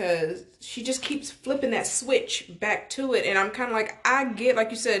 is because she just keeps flipping that switch back to it. And I'm kind of like, I get, like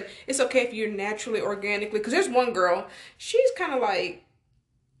you said, it's okay if you're naturally, organically. Because there's one girl, she's kind of like,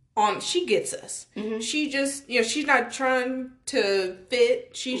 she gets us. Mm-hmm. She just, she's not trying to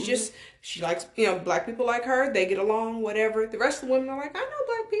fit. She's just, she likes, black people like her. They get along, whatever. The rest of the women are like, I know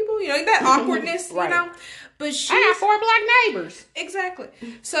black people. That awkwardness, right. But I got 4 black neighbors. Exactly.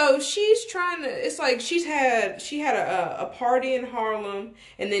 So she's trying to, it's like she had a party in Harlem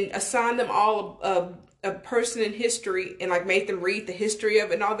and then assigned them all a person in history and like made them read the history of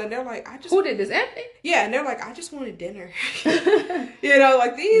it and all that. And they're like, who did this, Anthony? Yeah, and they're like, I just wanted dinner.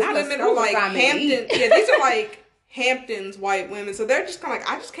 Like these Not women are like Hampton. Yeah, these are like Hampton's white women. So they're just kind of like,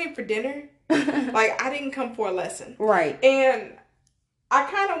 I just came for dinner. Like, I didn't come for a lesson. Right. And I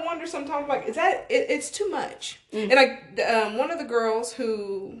kind of wonder sometimes, like, is that, it's too much. Mm-hmm. And like, one of the girls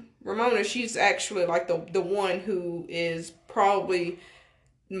who, Ramona, she's actually like the one who is probably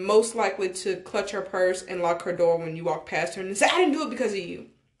most likely to clutch her purse and lock her door when you walk past her and say, I didn't do it because of you.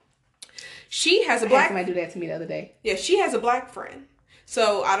 She has a black... Somebody do that to me the other day. Yeah, she has a black friend.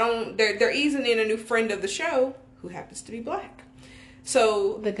 So they're easing in a new friend of the show who happens to be black.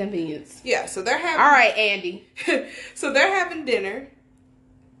 So... The convenience. Yeah, so they're having... All right, Andy. So they're having dinner.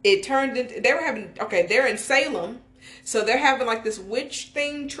 It turned into... they're in Salem. So they're having like this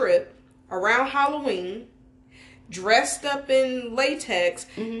witch-themed trip around Halloween. dressed up in latex,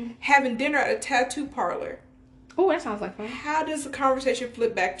 having dinner at a tattoo parlor. Oh, that sounds like fun. How does the conversation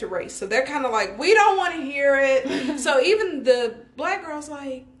flip back to race? So they're kind of like, we don't want to hear it. So even the black girl's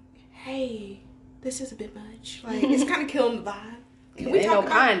like, hey, this is a bit much. Like, it's kind of killing the vibe. Can we talk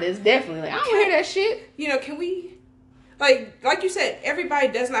about it? It's definitely like, I don't hear that shit. You know, can we, like you said, everybody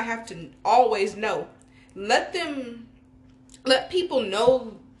does not have to always know. Let people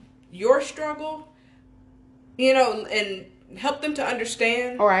know your struggle, you know, and help them to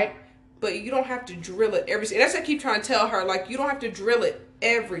understand. All right. But you don't have to drill it every. That's what I keep trying to tell her. Like, you don't have to drill it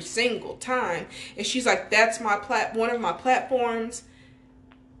every single time. And she's like, "That's my one of my platforms.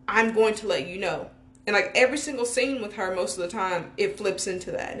 I'm going to let you know." And like every single scene with her, most of the time, it flips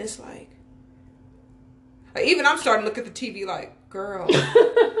into that, and it's like even I'm starting to look at the TV like, "Girl."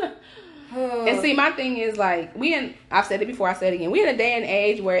 And see, my thing is like, I've said it before, I said it again. We're in a day and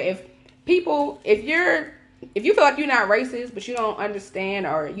age where if you feel like you're not racist, but you don't understand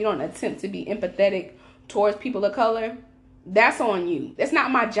or you don't attempt to be empathetic towards people of color, that's on you. That's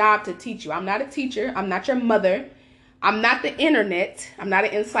not my job to teach you. I'm not a teacher. I'm not your mother. I'm not the internet. I'm not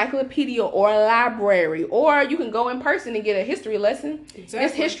an encyclopedia or a library. Or you can go in person and get a history lesson. Exactly.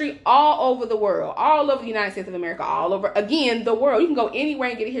 There's history all over the world. All over the United States of America. All over, again, the world. You can go anywhere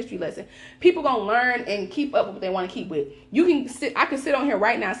and get a history lesson. People gonna learn and keep up with what they want to keep with. I can sit on here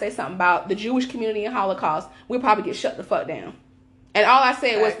right now and say something about the Jewish community and Holocaust. We'll probably get shut the fuck down. And all I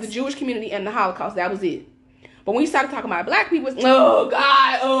said was the Jewish community and the Holocaust. That was it. But when you started talking about black people, it's, oh,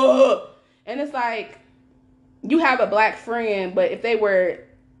 God, and it's like, you have a black friend, but if they were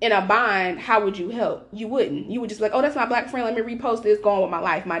in a bind, how would you help? You wouldn't. You would just be like, oh, that's my black friend. Let me repost this, go on with my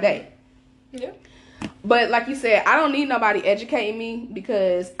life, my day. Yeah. But like you said, I don't need nobody educating me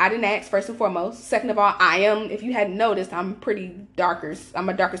because I didn't ask, first and foremost. Second of all, if you hadn't noticed, I'm a darker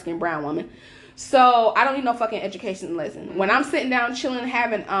skinned brown woman. So I don't need no fucking education lesson. When I'm sitting down, chilling,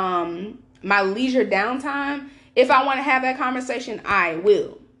 having my leisure downtime, if I want to have that conversation, I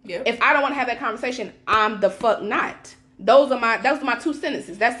will. Yep. If I don't want to have that conversation, I'm the fuck not. Those are my two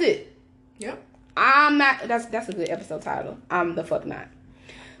sentences. That's it. Yep. I'm not. That's a good episode title. I'm the fuck not.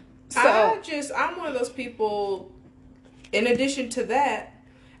 So I'm one of those people. In addition to that,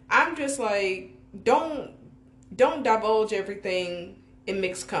 I'm just like, don't divulge everything in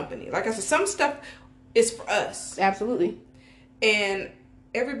mixed company. Like I said, some stuff is for us. Absolutely. And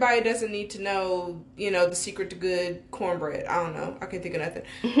everybody doesn't need to know, the secret to good cornbread. I don't know. I can't think of nothing.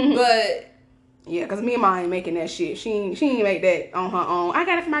 But yeah, because me and Ma ain't making that shit. She ain't make that on her own. I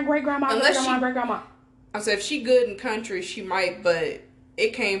got it from my great grandma. Great grandma. I said if she good in country, she might, but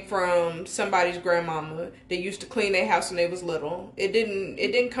it came from somebody's grandmama that used to clean their house when they was little. It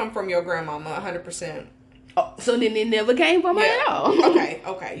didn't come from your grandmama 100%. Oh, so then it never came from her at all.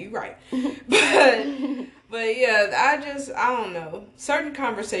 Okay, you're right. But yeah, I don't know. Certain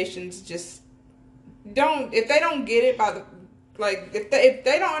conversations just if they don't get it if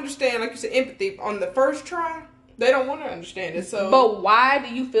they don't understand, like you said, empathy on the first try, they don't want to understand it. So, but why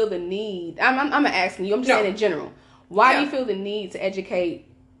do you feel the need? I'm not asking you. I'm just saying in general. Why do you feel the need to educate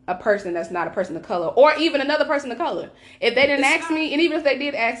a person that's not a person of color, or even another person of color? If they didn't ask me, and even if they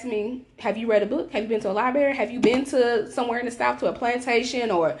did ask me, have you read a book? Have you been to a library? Have you been to somewhere in the South to a plantation,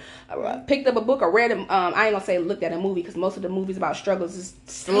 or picked up a book, or read I ain't gonna say looked at a movie, because most of the movies about struggles is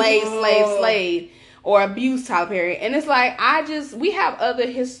slave, or abuse type period. And it's like, we have other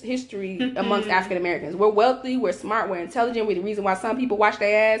history amongst African Americans. We're wealthy, we're smart, we're intelligent. We're the reason why some people wash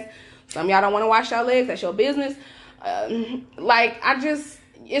their ass. Some of y'all don't want to wash your legs. That's your business.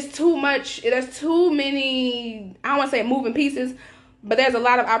 It's too much. There's too many, I don't want to say moving pieces, but there's a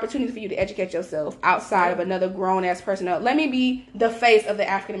lot of opportunities for you to educate yourself outside of another grown-ass person. Let me be the face of the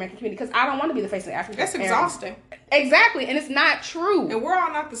African-American community, because I don't want to be the face of the African-American community. That's exhausting. Exactly, and it's not true. And we're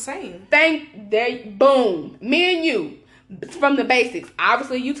all not the same. Boom. Me and you, from the basics.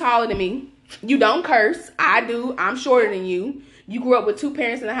 Obviously, you taller than me. You don't curse. I do. I'm shorter than you. You grew up with two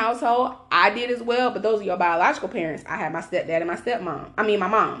parents in the household. I did as well, but those are your biological parents. I had my stepdad and my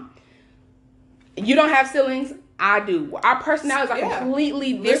mom. You don't have siblings. I do. Our personalities are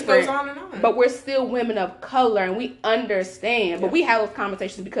completely different. This goes on and on. But we're still women of color, and we understand. Yep. But we have those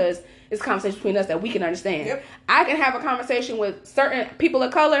conversations because it's conversations between us that we can understand. Yep. I can have a conversation with certain people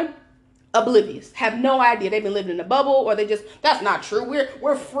of color, oblivious, have no idea. They've been living in a bubble, or they just, that's not true.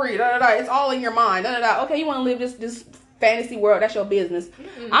 We're free. It's all in your mind. Okay, you want to live this fantasy world, that's your business.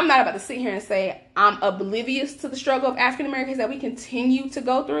 Mm-hmm. I'm not about to sit here and say I'm oblivious to the struggle of African Americans that we continue to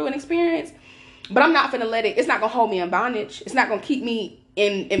go through and experience, but I'm not going to let it, it's not going to hold me in bondage. It's not going to keep me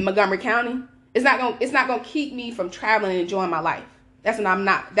in Montgomery County. It's not going to keep me from traveling and enjoying my life. That's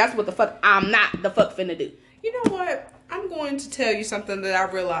what the fuck I'm not the fuck finna do. You know what? I'm going to tell you something that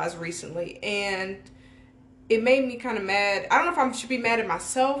I realized recently, and it made me kind of mad. I don't know if I should be mad at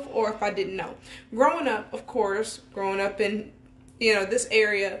myself or if I didn't know. Growing up, of course, growing up in, this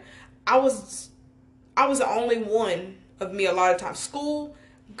area, I was the only one of me a lot of times. School,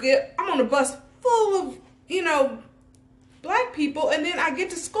 I'm on a bus full of, black people, and then I get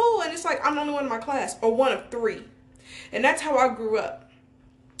to school and it's like I'm the only one in my class, or one of three. And that's how I grew up.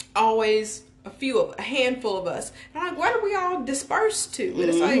 Always a handful of us. And I'm like, where do we all disperse to? And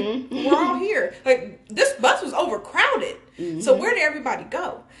it's like, we're all here. Like, this bus was overcrowded. So where did everybody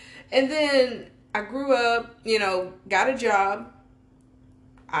go? And then I grew up, got a job.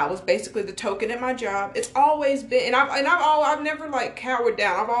 I was basically the token at my job. It's always been, and I've never like cowered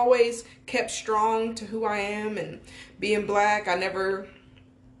down. I've always kept strong to who I am, and being black, I never,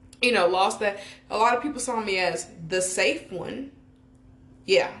 lost that. A lot of people saw me as the safe one.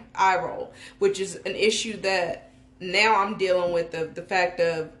 Yeah, eye roll, which is an issue that now I'm dealing with, the fact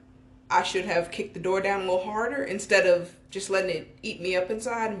of I should have kicked the door down a little harder instead of just letting it eat me up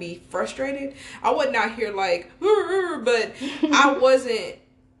inside and be frustrated. I wasn't out here like, but I wasn't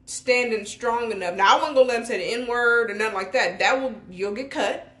standing strong enough. Now, I wasn't going to let them say the N-word or nothing like that. You'll get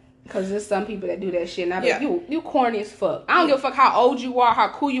cut. Because there's some people that do that shit. And I be like, you corny as fuck. I don't give a fuck how old you are, how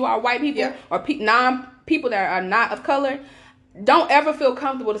cool you are, white people, or people that are not of color. Don't ever feel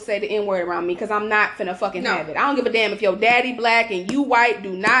comfortable to say the N-word around me, because I'm not finna fucking have it. I don't give a damn if your daddy black and you white.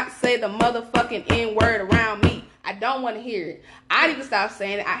 Do not say the motherfucking N-word around me. I don't want to hear it. I need to stop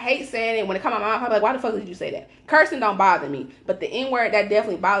saying it. I hate saying it. When it comes out my mouth, I'm like, why the fuck did you say that? Cursing don't bother me. But the N-word, that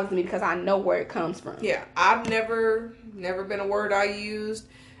definitely bothers me because I know where it comes from. Yeah, I've never been a word I used.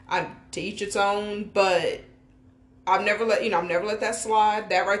 To each its own, but I've never let that slide.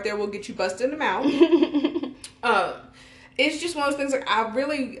 That right there will get you busted in the mouth. It's just one of those things, like,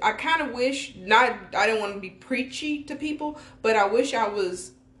 I kind of wish, I didn't want to be preachy to people, but I wish I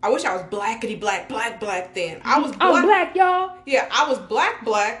was blackety black then. I was black. I'm black, y'all. Yeah, I was black,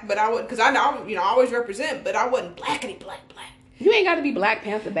 but I wouldn't, because I always represent, but I wasn't blackety black. You ain't got to be Black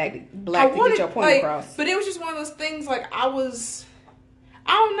Panther black to get your point across. But it was just one of those things, like, I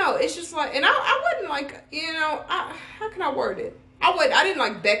don't know, it's just like, and I wasn't like, how can I word it? I didn't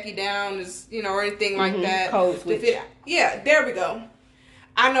like Becky down as, or anything like that. Code switch. Yeah, there we go.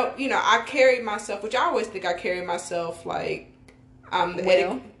 I know, I carried myself, which I always think I carry myself like I'm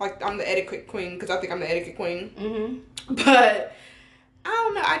the etiquette queen, because I think I'm the etiquette queen. But I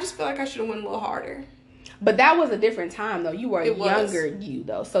don't know, I just feel like I should have went a little harder. But that was a different time, though. You were a younger you,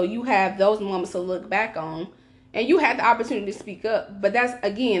 though. So you have those moments to look back on. And you had the opportunity to speak up, but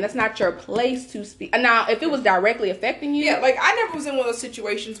that's not your place to speak. Now, if it was directly affecting you, like, I never was in one of those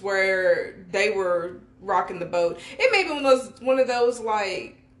situations where they were rocking the boat. It may be one of those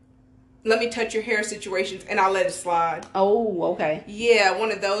like, let me touch your hair situations, and I'll let it slide. Oh, okay. Yeah,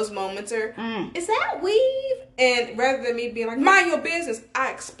 one of those moments. Or is that weave? And rather than me being like, mind your business,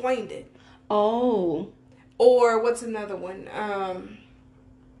 I explained it. Oh. Or what's another one?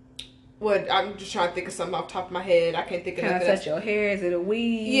 I'm just trying to think of something off the top of my head. I can't think of nothing. Can I touch your hair? Is it a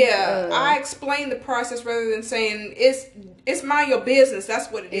weave? Yeah, I explained the process rather than saying it's mind your business.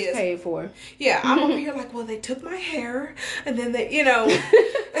 That's what it's paid for. Yeah, I'm over here like, well, they took my hair, and then they,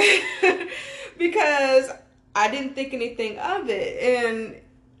 because I didn't think anything of it, and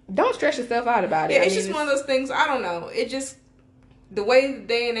don't stress yourself out about it. Yeah, it's just one of those things. I don't know. It just, the way the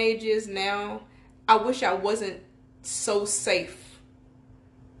day and age is now, I wish I wasn't so safe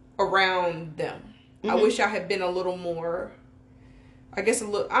around them. I wish I had been a little more, I guess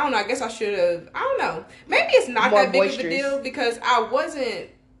I should have, I don't know. Maybe it's not more that big boisterous of a deal, because I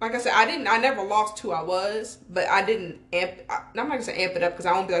wasn't, like I said, I never lost who I was, but I didn't I'm not going to say amp it up, because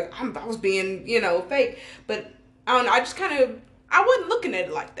I won't be like, I was being, fake, but I don't know, I just kind of, I wasn't looking at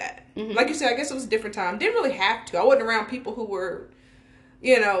it like that. Like you said, I guess it was a different time. Didn't really have to. I wasn't around people who were,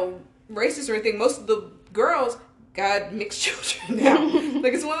 racist or anything. Most of the girls got mixed children now.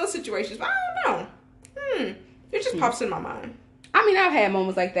 Like, it's one of those situations. But I don't know. It just pops in my mind. I mean, I've had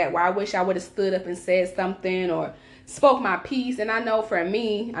moments like that where I wish I would have stood up and said something or spoke my piece. And I know for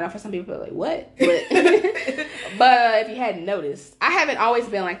me, I know for some people are like, what? But but if you hadn't noticed, I haven't always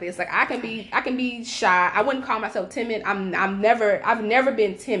been like this. Like, I can be shy. I wouldn't call myself timid. I've never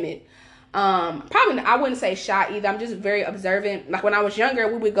been timid. Probably I wouldn't say shy either. I'm just very observant. Like, when I was younger,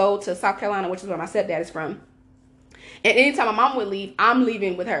 we would go to South Carolina, which is where my stepdad is from. And anytime my mom would leave, I'm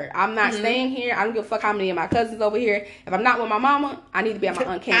leaving with her. I'm not staying here. I don't give a fuck how many of my cousins over here. If I'm not with my mama, I need to be at my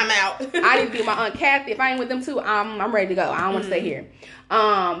Aunt Kathy. I'm out. I need to be with my Aunt Kathy. If I ain't with them too, I'm ready to go. I don't want to stay here.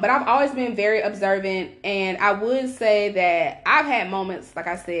 But I've always been very observant, and I would say that I've had moments, like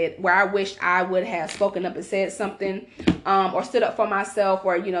I said, where I wish I would have spoken up and said something, or stood up for myself,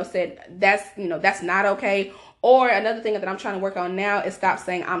 or, you know, said that's not okay. Or another thing that I'm trying to work on now is stop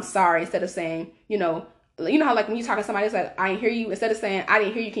saying I'm sorry instead of saying, you know how, like, when you talk to somebody, it's like, I didn't hear you. Instead of saying, I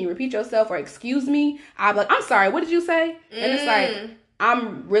didn't hear you, can you repeat yourself, or excuse me? I'm like, I'm sorry, what did you say? And it's like,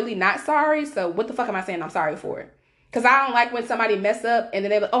 I'm really not sorry, so what the fuck am I saying I'm sorry for? Because I don't like when somebody mess up and then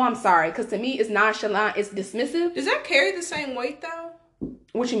they're like, oh, I'm sorry. Because to me, it's nonchalant, it's dismissive. Does that carry the same weight, though?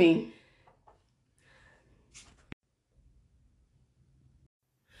 What you mean?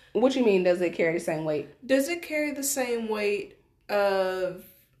 What you mean, does it carry the same weight? Does it carry the same weight of,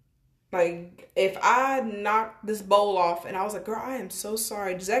 like, if I knocked this bowl off and I was like, girl, I am so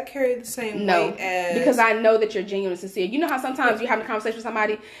sorry. Does that carry the same weight as... because I know that you're genuine and sincere. You know how sometimes you have a conversation with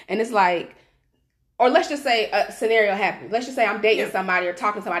somebody and it's like, or let's just say a scenario happens. Let's just say I'm dating somebody or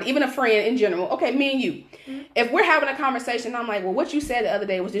talking to somebody, even a friend in general. Okay, me and you. If we're having a conversation, I'm like, well, what you said the other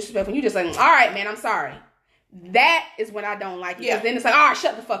day was disrespectful. You just like, all right, man, I'm sorry. That is when I don't like it. Because then it's like, all right,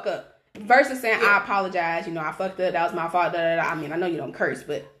 shut the fuck up. Versus saying, I apologize. You know, I fucked up. That was my fault. I mean, I know you don't curse,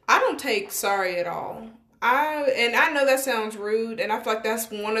 but... I don't take sorry at all. I know that sounds rude, and I feel like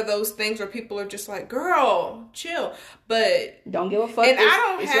that's one of those things where people are just like, girl, chill. But... don't give a fuck. And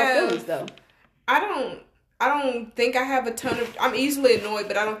it's your feelings, though. I don't think I have a ton of... I'm easily annoyed,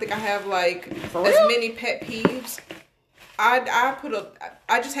 but I don't think I have, like, as many pet peeves.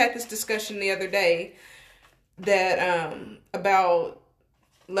 I just had this discussion the other day that, about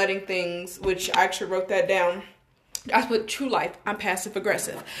letting things, which I actually wrote that down. I put true life. I'm passive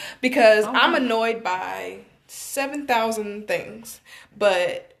aggressive because I'm annoyed by 7,000 things,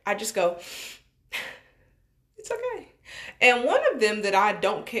 but I just go, it's okay. And one of them that I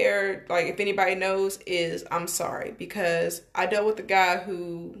don't care, like, if anybody knows, is I'm sorry, because I dealt with a guy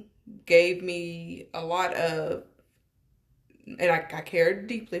who gave me a lot of, and I cared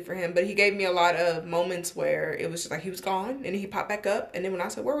deeply for him, but he gave me a lot of moments where it was just like he was gone and he popped back up. And then when I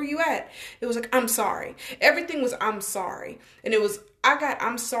said, where were you at? It was like, I'm sorry. Everything was, I'm sorry. And it was, I got,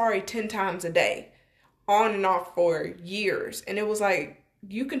 I'm sorry 10 times a day, on and off for years. And it was like,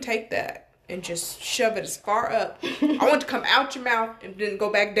 you can take that and just shove it as far up. I want to come out your mouth and then go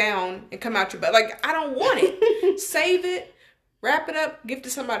back down and come out your butt. Like, I don't want it. Save it, wrap it up, give it to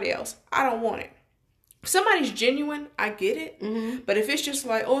somebody else. I don't want it. If somebody's genuine, I get it. But if it's just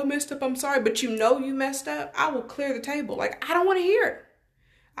like, oh, I messed up, I'm sorry, but you know you messed up, I will clear the table. Like, I don't want to hear it.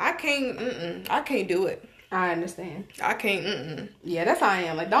 I can't do it. I understand. I can't, Yeah, that's how I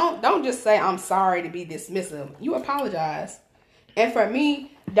am. Like, don't just say I'm sorry to be dismissive. You apologize. And for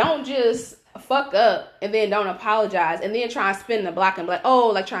me, don't just fuck up and then don't apologize and then try and spin the block and be like, oh,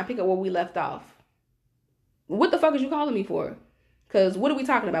 like trying to pick up where we left off. What the fuck is you calling me for? Because what are we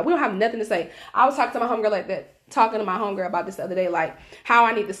talking about? We don't have nothing to say. I was talking to my homegirl about this the other day, like how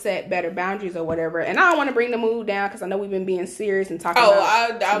I need to set better boundaries or whatever. And I don't want to bring the mood down because I know we've been being serious and talking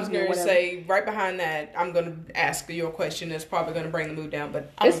about... I was going to say, right behind that, I'm going to ask you a question that's probably going to bring the mood down,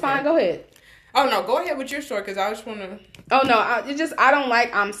 but... It's fine. Go ahead. Oh, no. Go ahead with your story because I just want to... Oh, no. I don't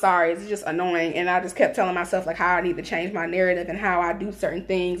like I'm sorry. It's just annoying. And I just kept telling myself, like, how I need to change my narrative and how I do certain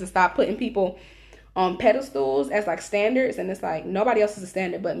things and stop putting people on pedestals as like standards, and it's like nobody else is a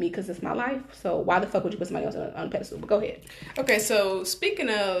standard but me because it's my life. So why the fuck would you put somebody else on a pedestal? But go ahead. Okay, so speaking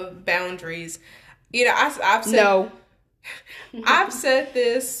of boundaries, you know, I've said I've said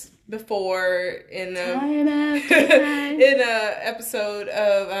this before in a episode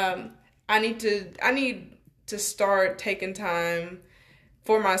of I need to start taking time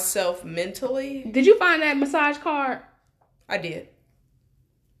for myself mentally. Did you find that massage card? I did.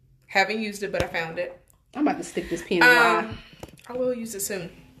 Haven't used it, but I found it. I'm about to stick this pen in my eye. I will use it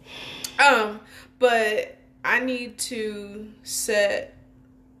soon. But I need to set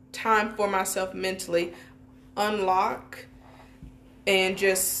time for myself mentally, unlock, and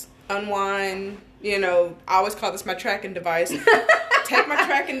just unwind. You know, I always call this my tracking device. Take my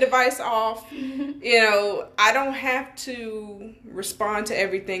tracking device off. You know, I don't have to respond to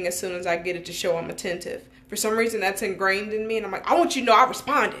everything as soon as I get it to show I'm attentive. For some reason, that's ingrained in me. And I'm like, I want you to know I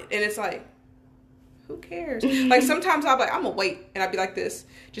responded. And it's like, who cares? Like, sometimes I'll be like, I'm going to wait. And I'll be like this,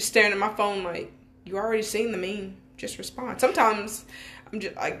 just staring at my phone like, you already seen the meme. Just respond. Sometimes I'm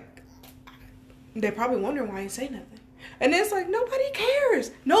just like, they're probably wondering why I ain't say nothing. And it's like, nobody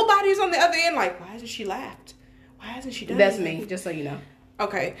cares. Nobody's on the other end like, why hasn't she laughed? Why hasn't she done That's anything? me, just so you know.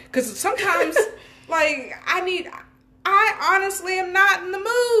 Okay. Because sometimes, like, I honestly am not in the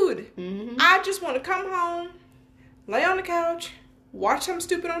mood. Mm-hmm. I just want to come home, lay on the couch, watch something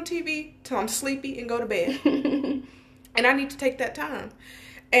stupid on TV till I'm sleepy and go to bed. And I need to take that time.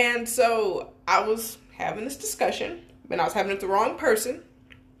 And so I was having this discussion, and I was having it with the wrong person.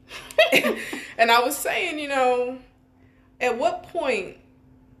 And I was saying, you know, at what point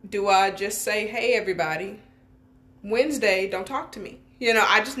do I just say, hey, everybody, Wednesday, don't talk to me. You know,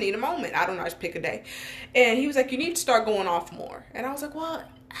 I just need a moment. I don't know, I just pick a day. And he was like, you need to start going off more. And I was like, well,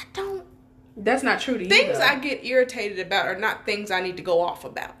 I don't. That's not true to you. Things I get irritated about are not things I need to go off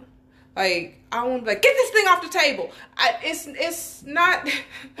about. Like, I want to be like, get this thing off the table. It's not.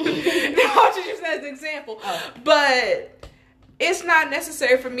 I'll just use that as an example. Oh. But it's not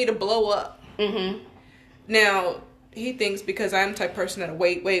necessary for me to blow up. Mm-hmm. Now, he thinks because I'm the type of person that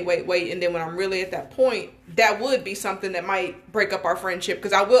wait. And then when I'm really at that point, that would be something that might break up our friendship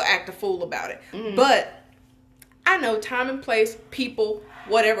because I will act a fool about it. Mm-hmm. But I know time and place, people,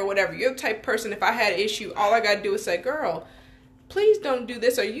 whatever. You're the type of person, if I had an issue, all I got to do is say, girl, please don't do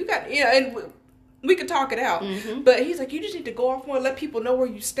this. Or you got, you know, and we could talk it out. Mm-hmm. But he's like, you just need to go off more and let people know where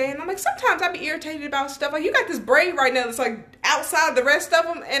you stand. I'm like, sometimes I be irritated about stuff. Like, you got this braid right now that's like outside the rest of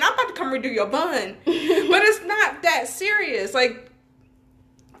them, and I'm about to come redo your bun. But it's not that serious. Like,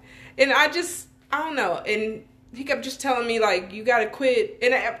 and I don't know. And he kept just telling me, like, you got to quit.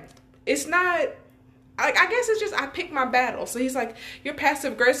 And it's not, like, I guess it's just I pick my battle. So he's like, your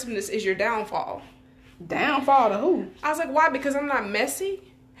passive aggressiveness is your downfall. Downfall to who? I was like, why? Because I'm not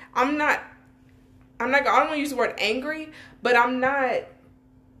messy. I don't want to use the word angry, but I'm not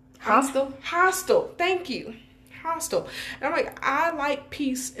hostile. Hostile. Thank you. Hostile. And I'm like, I like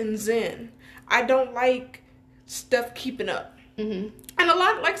peace and zen. I don't like stuff keeping up. Mm-hmm. And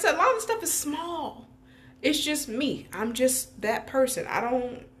like I said, a lot of the stuff is small. It's just me. I'm just that person.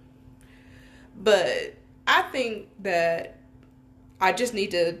 But I think that I just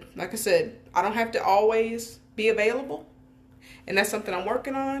need to, like I said, I don't have to always be available. And that's something I'm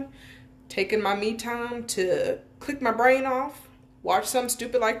working on. Taking my me time to click my brain off. Watch something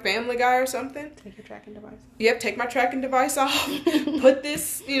stupid like Family Guy or something. Take your tracking device. Yep, take my tracking device off. Put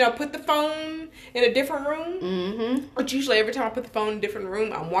the phone in a different room. Mm-hmm. But usually every time I put the phone in a different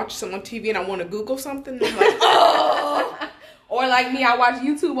room, I'm watching something on TV and I want to Google something. And I'm like, oh! Or like me, I watch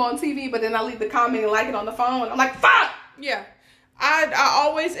YouTube on TV, but then I leave the comment and like it on the phone. I'm like, fuck! Yeah. I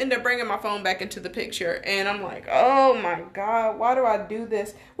always end up bringing my phone back into the picture, and I'm like, oh my God, why do I do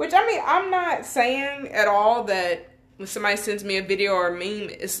this? Which, I mean, I'm not saying at all that when somebody sends me a video or a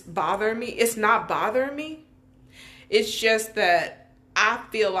meme, it's bothering me. It's not bothering me. It's just that I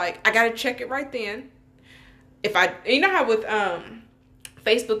feel like I got to check it right then. You know how with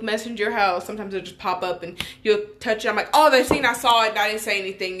Facebook Messenger, how sometimes it'll just pop up and you'll touch it. I'm like, oh, I saw it, and I didn't say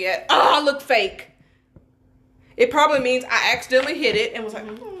anything yet. Oh, I look fake. It probably means I accidentally hit it and was like,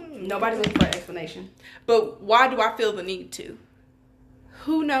 Nobody's looking for an explanation. But why do I feel the need to?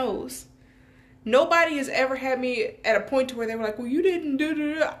 Who knows? Nobody has ever had me at a point to where they were like, well, you didn't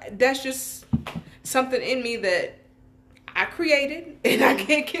do. That's just something in me that I created and I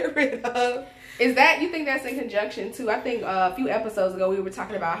can't get rid of. Is that, you think that's in conjunction too? I think a few episodes ago we were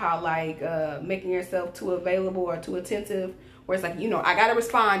talking about how like making yourself too available or too attentive. Where it's like, you know, I gotta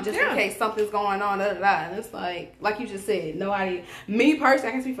respond just in case something's going on, and it's like you just said, me personally,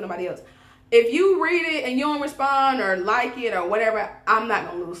 I can't speak for nobody else. If you read it and you don't respond or like it or whatever, I'm not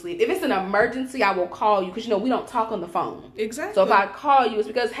gonna lose sleep. If it's an emergency, I will call you because, you know, we don't talk on the phone. Exactly. So if I call you, it's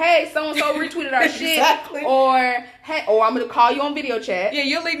because, hey, so-and-so retweeted our exactly. shit. Or I'm gonna call you on video chat. Yeah,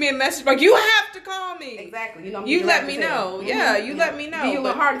 you'll leave me a message like, you have to call me. Exactly. You know, you let me know. Mm-hmm. Yeah, you let me know. Give you a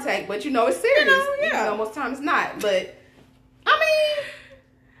little heart attack, but you know it's serious. You know, most times it's not. But I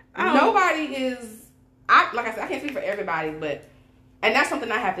mean, nobody is. Like I said, I can't speak for everybody, and that's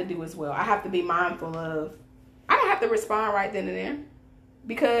something I have to do as well. I have to be mindful of. I don't have to respond right then and there,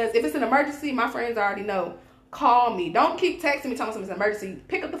 because if it's an emergency, my friends already know. Call me. Don't keep texting me telling me it's an emergency.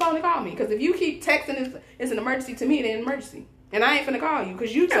 Pick up the phone and call me, because if you keep texting it's an emergency to me, it ain't an emergency, and I ain't finna call you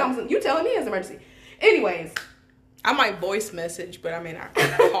because you telling me it's an emergency. Anyways. I might voice message, but I mean, I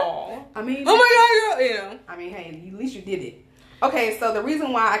can call. I mean, oh my God, girl, you know. I mean, hey, at least you did it. Okay, so the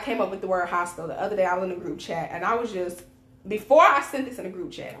reason why I came up with the word hostile, the other day I was in a group chat, and I was just, before I sent this in a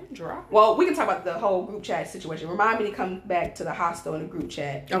group chat, well, we can talk about the whole group chat situation. Remind me to come back to the hostile in the group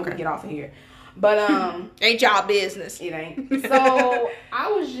chat. Okay. We can get off of here. But, ain't y'all business. It ain't. So,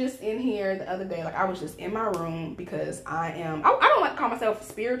 I was just in here the other day, like, I was just in my room because I don't like to call myself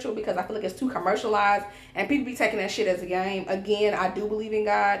spiritual because I feel like it's too commercialized and people be taking that shit as a game. Again, I do believe in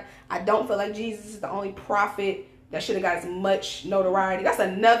God. I don't feel like Jesus is the only prophet that should have got as much notoriety. That's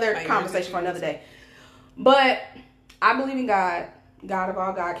another conversation for another day. But I believe in God. God of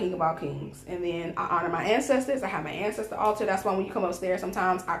all God, King of all kings. And then I honor my ancestors. I have my ancestor altar. That's why when you come upstairs,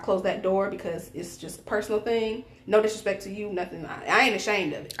 sometimes I close that door because it's just a personal thing. No disrespect to you, nothing. I ain't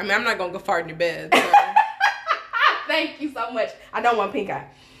ashamed of it. I mean, I'm not going to go fart in your bed. So. Thank you so much. I don't want pink eye.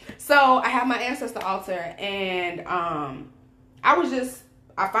 So I have my ancestor altar, and I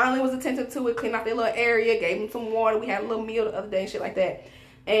finally was attentive to it, cleaned out their little area, gave them some water. We had a little meal the other day and shit like that.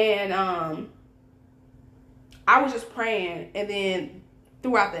 And I was just praying, and then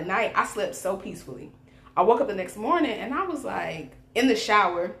throughout the night, I slept so peacefully. I woke up the next morning, and I was like, in the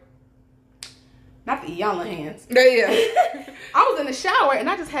shower, not the yelling hands. Yeah. I was in the shower, and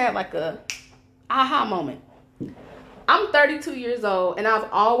I just had like a aha moment. I'm 32 years old, and I've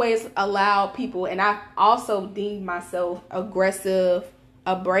always allowed people, and I've also deemed myself aggressive,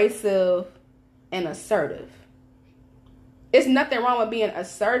 abrasive, and assertive. It's nothing wrong with being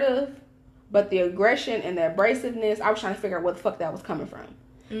assertive, but the aggression and the abrasiveness, I was trying to figure out where the fuck that was coming from.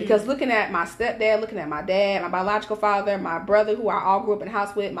 Because looking at my stepdad, looking at my dad, my biological father, my brother, who I all grew up in the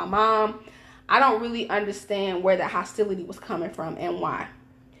house with, my mom, I don't really understand where that hostility was coming from and why.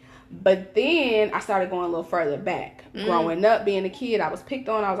 But then I started going a little further back. Growing up, being a kid, I was picked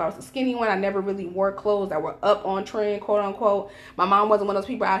on. I was always the skinny one. I never really wore clothes that were up on trend, quote unquote. My mom wasn't one of those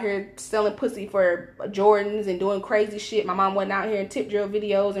people out here selling pussy for Jordans and doing crazy shit. My mom wasn't out here in tip drill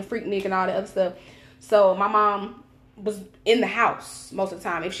videos and Freaknik and all that other stuff. So my mom was in the house most of the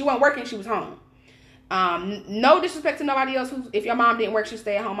time. If she wasn't working, she was home. No disrespect to nobody else. If your mom didn't work, she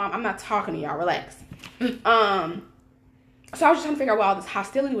stay at home mom. I'm not talking to y'all. Relax. So I was just trying to figure out where all this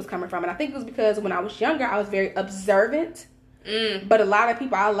hostility was coming from. And I think it was because when I was younger, I was very observant. But a lot of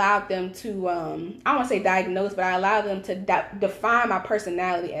people, I allowed them to, I don't want to say diagnose, but I allowed them to define my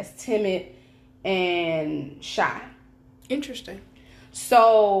personality as timid and shy. Interesting.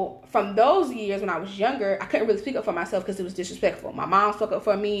 So from those years when I was younger, I couldn't really speak up for myself because it was disrespectful. My mom spoke up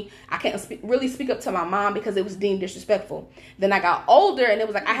for me. I couldn't really speak up to my mom because it was deemed disrespectful. Then I got older, and it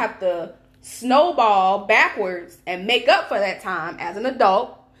was like I have to snowball backwards and make up for that time as an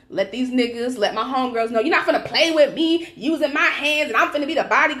adult. Let these niggas, let my homegirls know, you're not finna play with me using my hands, and I'm finna be the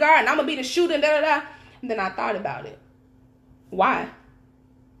bodyguard, and I'm gonna be the shooter, and da-da-da. And then I thought about it. Why?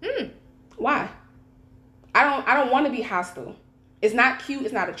 Why? I don't want to be hostile. It's not cute.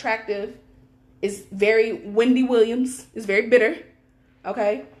 It's not attractive. It's very Wendy Williams. It's very bitter.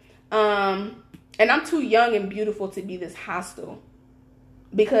 Okay? And I'm too young and beautiful to be this hostile.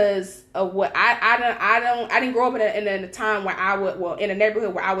 Because of what I didn't grow up in a time where in a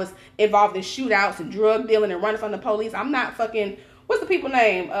neighborhood where I was involved in shootouts and drug dealing and running from the police. I'm not fucking, what's the people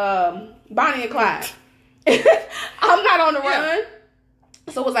name? Bonnie and Clyde. I'm not on the run.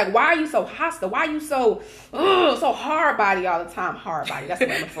 So it's like, why are you so hostile? Why are you so hard body all the time? Hard body, that's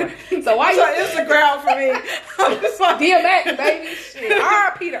what I'm looking for. So why you Instagram for me? I'm just like DMX, baby. Shit.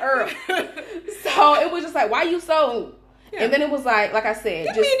 R.I.P. to Earl. So it was just like, why you so... Yeah. And then it was like I said,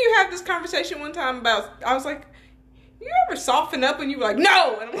 me and you had this conversation one time about, I was like, you ever soften up? And you were like,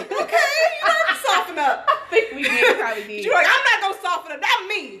 no. And I'm like, okay, you ever soften up? I think we did, probably did. You're like, I'm not going to soften up, not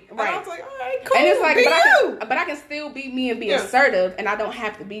me. Right. And I was like, all right, cool, and it's like, be but I can still be me and be assertive, and I don't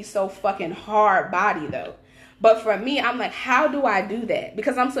have to be so fucking hard body, though. But for me, I'm like, how do I do that?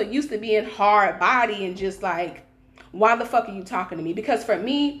 Because I'm so used to being hard body and just like, why the fuck are you talking to me? Because for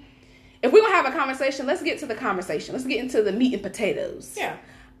me, if we're going to have a conversation, let's get to the conversation. Let's get into the meat and potatoes. Yeah.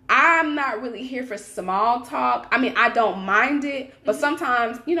 I'm not really here for small talk. I mean, I don't mind it, but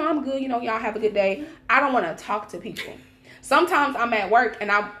sometimes, I'm good. Y'all have a good day. I don't want to talk to people. Sometimes I'm at work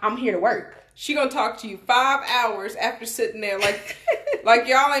and I'm here to work. She gonna talk to you 5 hours after sitting there. Like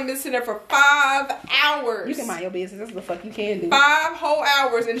y'all ain't been sitting there for 5 hours. You can mind your business. That's what the fuck you can do. 5 whole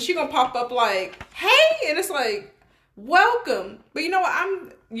hours. And she gonna pop up like, hey. And it's like, welcome. But you know what? I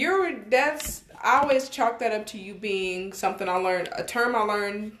always chalk that up to you being something I learned, a term I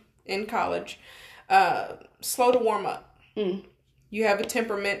learned in college. Slow to warm up. You have a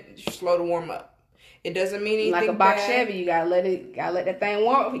temperament, you're slow to warm up. It doesn't mean anything like a box Chevy, you gotta let that thing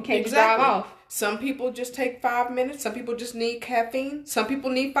warm up. You can't just drive off. Some people just take 5 minutes. Some people just need caffeine. Some people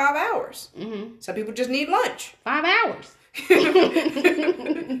need 5 hours. Some people just need lunch. 5 hours. You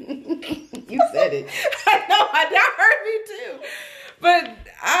said it. I know. That hurt me too. But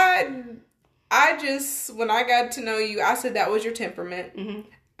I just, when I got to know you, I said that was your temperament.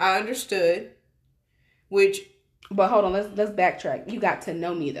 I understood. But hold on, let's backtrack. You got to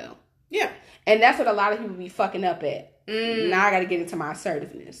know me though. Yeah. And that's what a lot of people be fucking up at. Now I got to get into my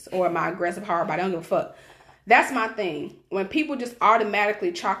assertiveness or my aggressive hard body. I don't give a fuck. That's my thing. When people just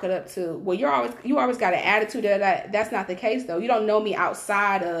automatically chalk it up to, well, you always got an attitude. That's not the case though. You don't know me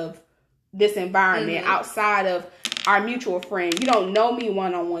outside of this environment, outside of our mutual friend. You don't know me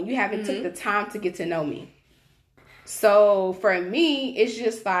one-on-one. You haven't took the time to get to know me. So for me, it's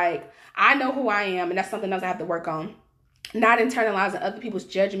just like, I know who I am, and that's something else I have to work on. Not internalizing other people's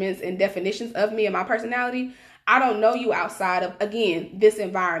judgments and definitions of me and my personality. I don't know you outside of, again, this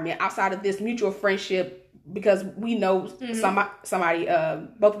environment, outside of this mutual friendship, because we know somebody,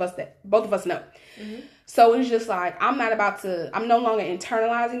 both of us know. So it's just like, I'm no longer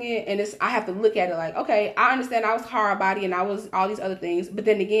internalizing it, and I have to look at it like, okay, I understand I was hard body and I was all these other things, but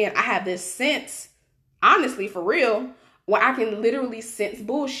then again, I have this sense, honestly, for real, where I can literally sense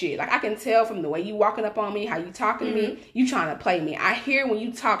bullshit. Like, I can tell from the way you walking up on me, how you talking to me, you trying to play me. I hear when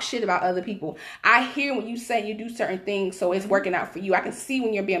you talk shit about other people. I hear when you say you do certain things so it's working out for you. I can see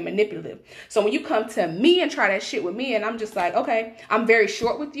when you're being manipulative. So when you come to me and try that shit with me, and I'm just like, okay, I'm very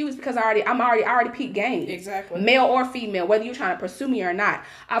short with you, it's because I already peeped game. Exactly. Male or female, whether you're trying to pursue me or not.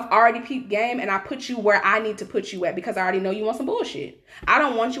 I've already peeped game, and I put you where I need to put you at because I already know you want some bullshit. I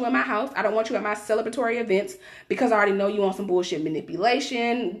don't want you in my house. I don't want you at my celebratory events because I already know you want some bullshit,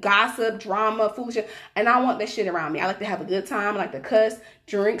 manipulation, gossip, drama, foolishness, and I want that shit around me. I like to have a good time. I like to cuss,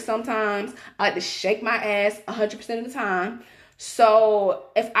 drink sometimes. I like to shake my ass 100% of the time. So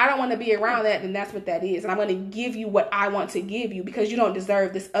if I don't want to be around that, then that's what that is. And I'm going to give you what I want to give you because you don't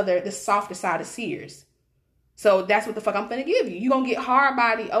deserve this softer side of Sears. So that's what the fuck I'm finna give you. You're going to get hard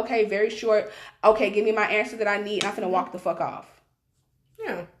body. Okay, very short. Okay, give me my answer that I need. And I'm finna walk the fuck off.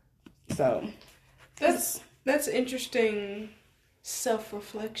 Yeah. So that's interesting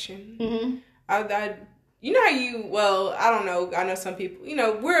self-reflection. Mm-hmm. You know how I don't know. I know some people,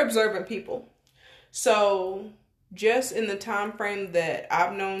 we're observant people. So just in the time frame that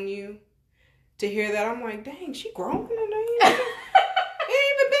I've known you, to hear that, I'm like, dang, she grown. It ain't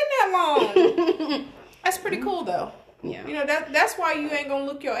even been that long. That's pretty cool though. Yeah. That's why you ain't gonna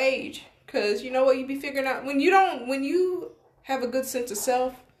look your age. Cause you know what, you be figuring out when you have a good sense of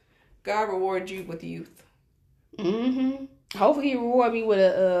self, God rewards you with youth. Hopefully he reward me with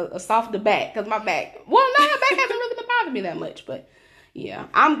a softer back, because my back, my back hasn't really been bothering me that much, but yeah,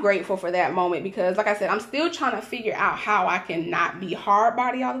 I'm grateful for that moment because, like I said, I'm still trying to figure out how I can not be hard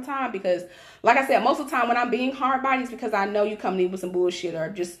body all the time because, like I said, most of the time when I'm being hard body is because I know you come to me with some bullshit or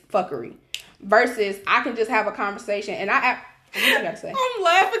just fuckery, versus I can just have a conversation and what you gotta say? I'm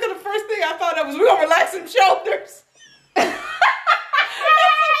laughing because the first thing I thought of was we're gonna relax some shoulders.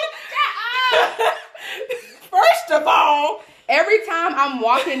 First of all, every time I'm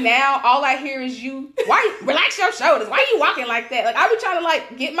walking now, all I hear is you. Why relax your shoulders? Why you walking like that? Like I be trying to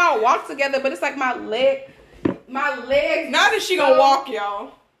like get my walk together, but it's like my legs. Now that she gonna walk,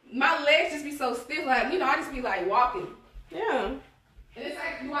 y'all. My legs just be so stiff. Like I just be like walking. Yeah. And it's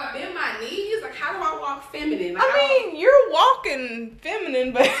like, do I bend my knees? Like how do I walk feminine? Like, I mean, you're walking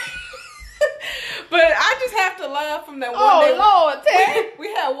feminine, but. But I just have to laugh from that one day. Oh, Lord, Ted. We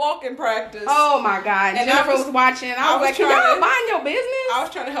had walking practice. Oh, my God. And Jennifer was watching. I was like, can y'all mind your business? I was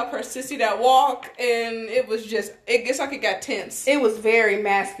trying to help her sissy that walk, and it was just, it gets like it got tense. It was very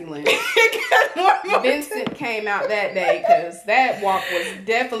masculine. It got more Vincent came out that day, because that walk was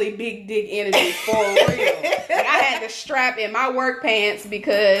definitely big dick energy for real. Like, I had to strap in my work pants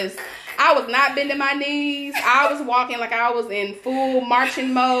because I was not bending my knees. I was walking like I was in full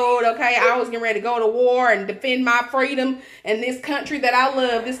marching mode, okay? I was getting ready to go to war and defend my freedom in this country that I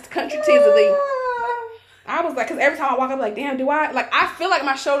love, this country tizzy. I was like, because every time I walk up, like, damn, I feel like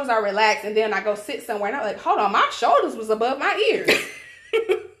my shoulders are relaxed, and then I go sit somewhere, and I'm like, hold on, my shoulders was above my ears.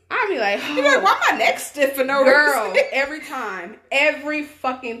 I'd be like, oh. You're like, why my neck stiff for no girl, every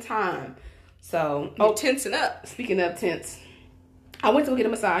fucking time. So, you're tensing up. Speaking of tense, I went to go get a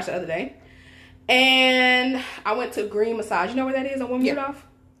massage the other day, and I went to Green Massage. You know where that is on Women Rudolph?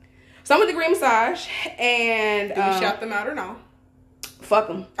 So I went to Green Massage, and did you shout them out or no? Fuck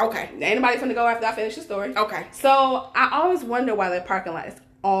them. Okay. Ain't nobody finna go after I finish the story. Okay. So I always wonder why their parking lot is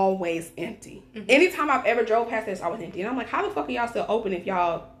always empty. Mm-hmm. Anytime I've ever drove past it, it's always empty. And I'm like, how the fuck are y'all still open if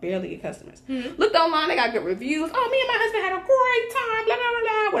y'all barely get customers? Mm-hmm. Looked online, they got good reviews. Oh, me and my husband had a great time, blah, blah,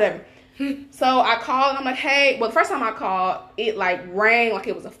 blah, blah, whatever. So I called and I'm like, hey, well, the first time I called, it like rang like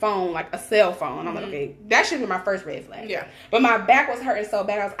it was a phone, like a cell phone. I'm like, okay, that should be my first red flag. Yeah. But my back was hurting so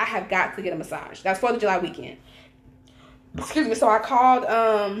bad, I have got to get a massage. That's 4th of July weekend. Excuse me. So I called,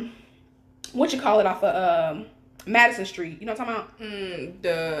 off of Madison Street. You know what I'm talking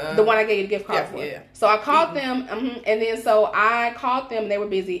about? The one I gave you the gift card for. Yeah. So I called them, and then so I called them, and they were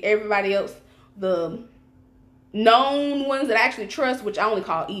busy. Everybody else, the known ones that I actually trust, which I only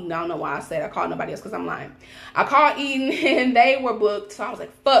call Eden. I don't know why I said I called nobody else because I'm lying. I called Eden and they were booked, so I was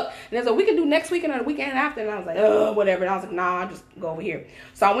like, fuck. And they said, we can do next weekend or the weekend after. And I was like, whatever. And I was like, nah, I'll just go over here.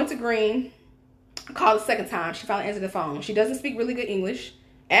 So I went to Green, I called the second time. She finally answered the phone. She doesn't speak really good English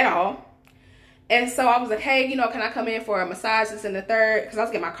at all. And so I was like, hey, you know, can I come in for a massage? It's in the third, because I was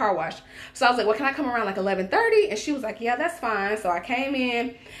getting my car washed. So I was like, well, can I come around like 11:30? And she was like, yeah, that's fine. So I came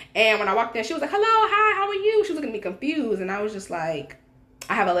in, and when I walked in, she was like, hello, hi, how are you? She was looking at me confused, and I was just like,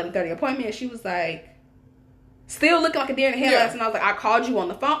 I have an 11:30 appointment. And she was like, still looking like a deer in the headlights. And I was like, I called you on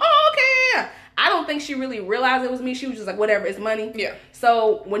the phone. Oh, okay. I don't think she really realized it was me. She was just like, whatever, it's money. Yeah.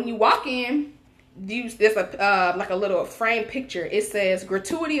 So when you walk in, there's a like a little frame picture. It says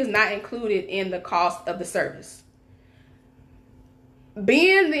gratuity is not included in the cost of the service.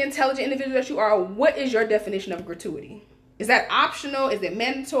 Being the intelligent individual that you are, what is your definition of gratuity? Is that optional? Is it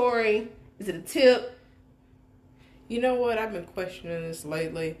mandatory? Is it a tip? You know what? I've been questioning this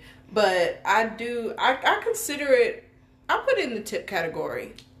lately, but I consider it. I put it in the tip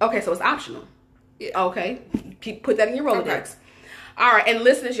category. Okay, so it's optional. Yeah. Okay, put that in your Rolodex. Okay. All right, and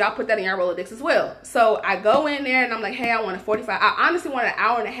listeners, y'all put that in your Rolodex as well. So I go in there and I'm like, hey, I want a 45. I honestly want an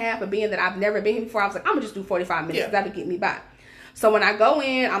hour and a half, but being that I've never been here before, I was like, I'm gonna just do 45 minutes. Yeah. That'll get me by. So when I go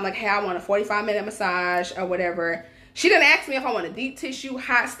in, I'm like, hey, I want a 45-minute massage or whatever. She didn't ask me if I want a deep tissue,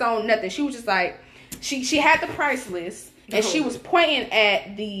 hot stone, nothing. She was just like, she had the price list and she was pointing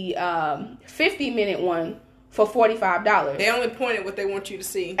at the 50-minute one for $45. They only pointed what they want you to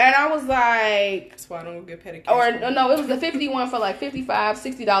see. And I was like... That's why I don't get pedicures. Or, no, it was the 50 one for like $55,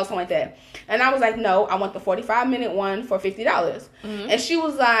 $60, something like that. And I was like, no, I want the 45-minute one for $50. Mm-hmm. And she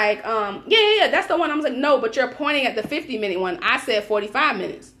was like, yeah, that's the one. I was like, no, but you're pointing at the 50-minute one. I said 45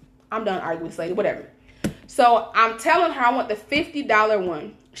 minutes. I'm done arguing with this lady, whatever. So I'm telling her I want the $50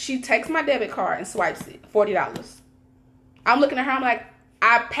 one. She takes my debit card and swipes it, $40. I'm looking at her, I'm like,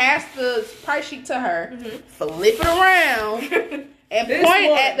 I passed the price sheet to her, flip it around, and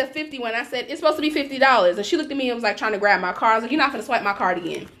point at the 50 one. I said, it's supposed to be $50. And she looked at me and was like trying to grab my card. I was like, you're not going to swipe my card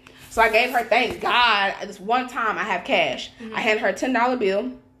again. So I gave her, thank God, this one time I have cash. I handed her a $10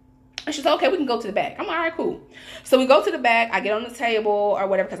 bill. And she's like, okay, we can go to the back. I'm like, all right, cool. So we go to the back. I get on the table or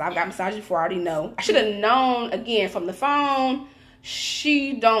whatever because I've got massages before. I already know. I should have known, again, from the phone.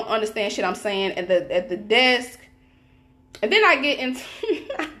 She don't understand shit I'm saying at the desk. And then I get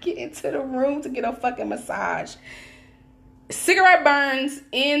into the room to get a fucking massage. Cigarette burns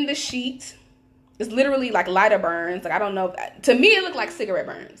in the sheet. It's literally like lighter burns. Like, I don't know. To me, it looked like cigarette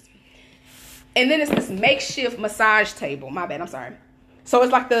burns. And then it's this makeshift massage table. My bad, I'm sorry. So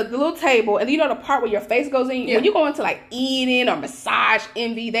it's like the little table. And you know the part where your face goes in? Yeah. When you go into like Eden or Massage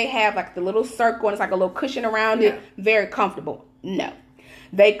Envy, they have like the little circle and it's like a little cushion around it. Very comfortable. No.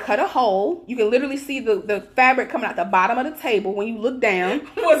 They cut a hole. You can literally see the fabric coming out the bottom of the table when you look down.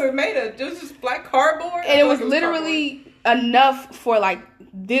 Was it made of just black cardboard? And it was literally enough for like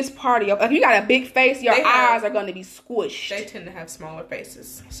this part of your... If you got a big face, your eyes are going to be squished. They tend to have smaller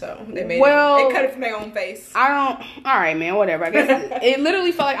faces. So they made they cut it from their own face. I don't... All right, man, whatever. I guess it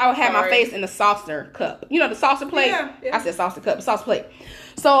literally felt like I would have my face in the saucer cup. You know, the saucer plate? Yeah. I said saucer cup, saucer plate.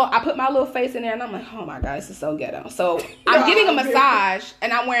 So I put my little face in there and I'm like, oh my God, this is so ghetto. So I'm getting a massage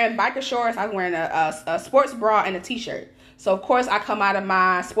and I'm wearing biker shorts. I'm wearing a sports bra and a t-shirt. So of course I come out of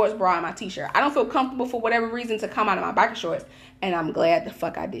my sports bra and my t-shirt. I don't feel comfortable for whatever reason to come out of my biker shorts. And I'm glad the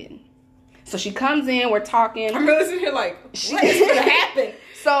fuck I didn't. So she comes in, we're talking. I'm really sitting here like, what is going to happen?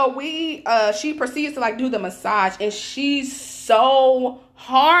 So she proceeds to like do the massage and she's so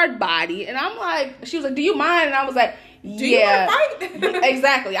hard body. And I'm like, she was like, do you mind? And I was like, do you want to fight?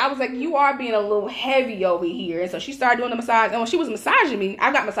 Exactly. I was like, you are being a little heavy over here. And so she started doing the massage. And when she was massaging me,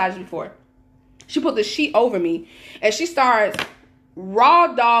 I got massages before. She put the sheet over me. And she starts raw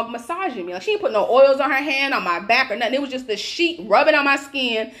dog massaging me. Like, she didn't put no oils on her hand, on my back, or nothing. It was just the sheet rubbing on my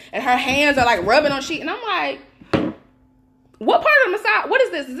skin. And her hands are like rubbing on sheet. And I'm like, what part of the massage? What is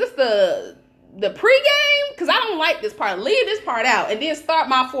this? Is this the pregame? Because I don't like this part. Leave this part out. And then start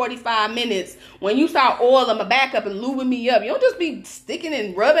my 45 minutes when you start oiling my back up and lubing me up. You don't just be sticking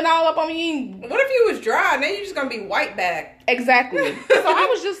and rubbing all up on me. What if you was dry? Now you're just going to be white back. Exactly. So I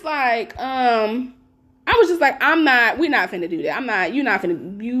was just like, we're not finna do that.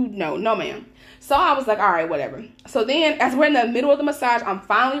 No ma'am. So I was like, all right, whatever. So then as we're in the middle of the massage, I'm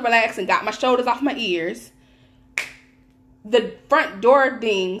finally relaxed and got my shoulders off my ears. The front door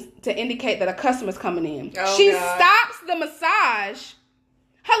dings to indicate that a customer's coming in. Oh, she God. stops the massage.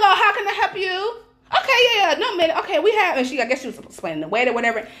 Hello, how can I help you? Okay, yeah, no minute. Okay, we have, and I guess she was explaining the weight or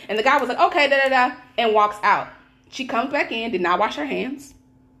whatever. And the guy was like, okay, and walks out. She comes back in, did not wash her hands,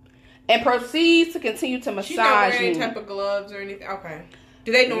 and proceeds to continue to massage me. She's not wearing any type of gloves or anything. Okay.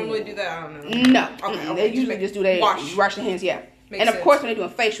 Do they normally do that? I don't know. No. Okay. They usually just do wash their hands. Yeah. Makes sense. Of course, when they're doing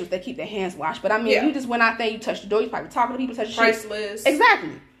facials, they keep their hands washed. But I mean, you just went out there, you touched the door, you probably talking to people, touch the priceless.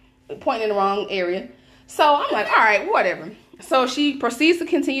 Exactly. pointing in the wrong area. So I'm like, all right, whatever. So she proceeds to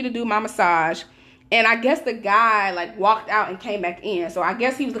continue to do my massage. And I guess the guy, like, walked out and came back in. So I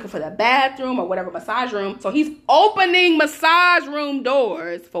guess he was looking for the bathroom or whatever, massage room. So he's opening massage room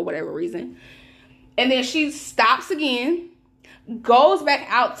doors for whatever reason. And then she stops again, goes back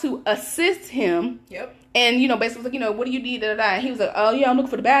out to assist him. Yep. And, you know, basically was like, what do you need? And he was like, oh, yeah, I'm looking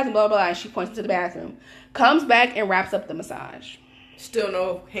for the bathroom, blah, blah, blah. And she points to the bathroom. Comes back and wraps up the massage. Still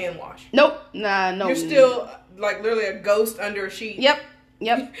no hand wash. Nope. Nah, no. You're still, like, literally a ghost under a sheet. Yep.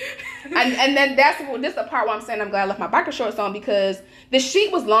 and then this is the part where I'm saying I'm glad I left my biker shorts on, because the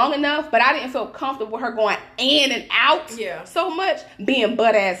sheet was long enough, but I didn't feel comfortable with her going in and out so much, being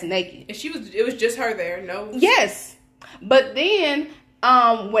butt ass naked. And it was just her there, no? Yes. But then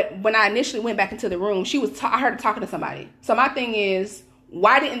when I initially went back into the room, I heard her talking to somebody. So my thing is,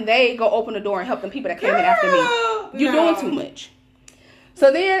 why didn't they go open the door and help them people that came in after me? You're doing too much.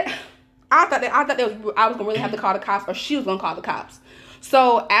 So then I thought I was gonna really have to call the cops, or she was gonna call the cops.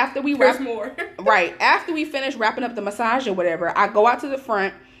 So after we after we finished wrapping up the massage or whatever, I go out to the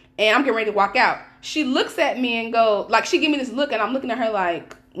front and I'm getting ready to walk out. She looks at me and she give me this look, and I'm looking at her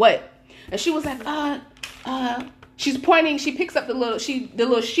like, what? And she was like, she's pointing. She picks up the little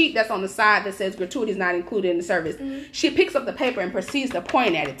sheet that's on the side that says gratuity is not included in the service. Mm-hmm. She picks up the paper and proceeds to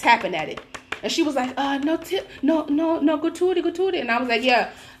point at it, tapping at it. And she was like, no tip, no, gratuity. And I was like, yeah.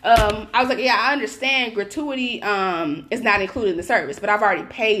 I understand gratuity is not included in the service, but I've already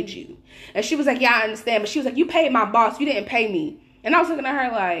paid you. And she was like, yeah, I understand. But she was like, you paid my boss, you didn't pay me. And I was looking at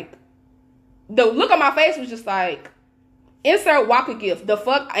her like, the look on my face was just like, insert Walker gift, the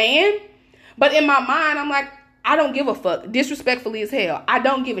fuck, but in my mind, I'm like, I don't give a fuck. Disrespectfully as hell. I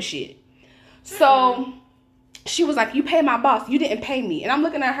don't give a shit. So she was like, you paid my boss, you didn't pay me. And I'm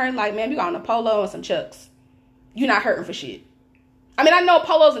looking at her like, man, you got on a polo and some Chucks. You're not hurting for shit. I mean, I know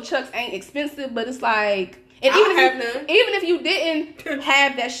polos and Chucks ain't expensive, but it's like, and even if you didn't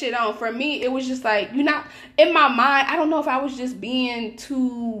have that shit on, for me, it was just like, you're not, in my mind, I don't know if I was just being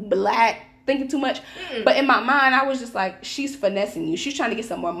too black, thinking too much, but in my mind, I was just like, she's finessing you. She's trying to get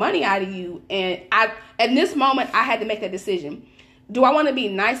some more money out of you. And at this moment, I had to make that decision. Do I want to be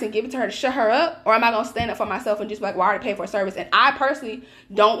nice and give it to her to shut her up? Or am I going to stand up for myself and just be like, well, I already paid for a service. And I personally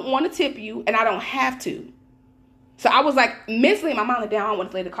don't want to tip you, and I don't have to. So I was like, mentally in my mind, I don't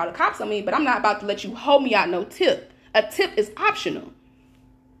want to let her call the cops on me, but I'm not about to let you hold me out no tip. A tip is optional.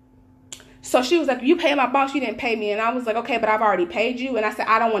 So she was like, you paid my boss, you didn't pay me. And I was like, okay, but I've already paid you. And I said,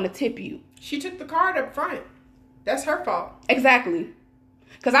 I don't want to tip you. She took the card up front. That's her fault. Exactly.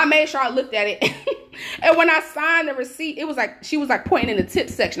 Because I made sure I looked at it. And when I signed the receipt, it was like, she was like pointing in the tip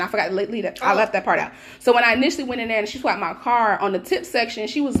section. I forgot to leave that. I left that part out. So when I initially went in there and she swiped my card on the tip section,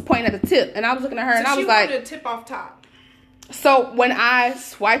 she was pointing at the tip. And I was looking at her and I was like, she wanted a tip off top. So when I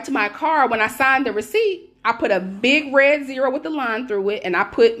swiped my card, when I signed the receipt, I put a big red 0 with the line through it, and I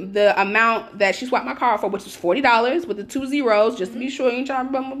put the amount that she swiped my card for, which was $40 with the 2 zeros, just to be sure you ain't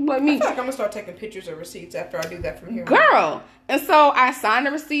trying to like me. I feel like I'm gonna start taking pictures of receipts after I do that from here. Girl. And so I signed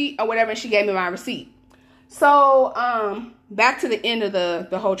the receipt or whatever, and she gave me my receipt. So back to the end of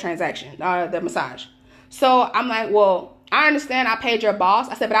the whole transaction, the massage. So I'm like, well, I understand I paid your boss.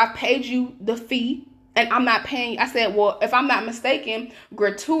 I said, but I paid you the fee. And I'm not paying. I said, well, if I'm not mistaken,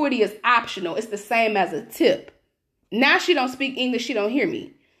 gratuity is optional. It's the same as a tip. Now she don't speak English. She don't hear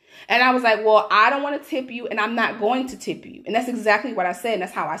me. And I was like, well, I don't want to tip you, and I'm not going to tip you. And that's exactly what I said, and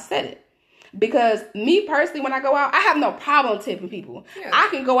that's how I said it. Because me personally, when I go out, I have no problem tipping people. Yeah. I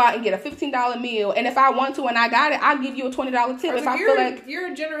can go out and get a $15 meal, and if I want to and I got it, I'll give you a $20 tip. If I feel like you're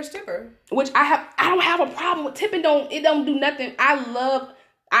a generous tipper, which I don't have a problem with tipping. It don't do nothing.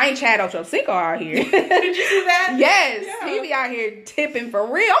 I ain't Chad Ochocinco out here. Did you see that? Yes. Yeah. He be out here tipping for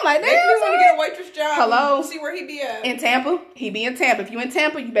real. I'm like, maybe you want to get a waitress job. Hello? See where he be at. In Tampa? He be in Tampa. If you in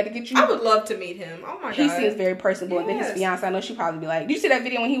Tampa, you better get you. I would love to meet him. Oh my God. He seems very personable. Yes. And then his fiance, I know she'd probably be like, did you see that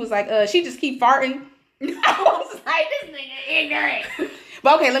video when he was like, she just keep farting? I was like, this nigga ignorant.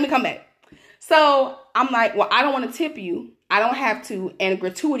 But okay, let me come back. So I'm like, well, I don't want to tip you. I don't have to. And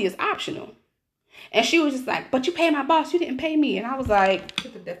gratuity is optional. And she was just like, but you paid my boss, you didn't pay me. And I was like,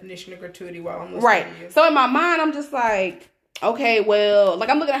 put the definition of gratuity while I'm listening to you. So in my mind, I'm just like, okay, well, like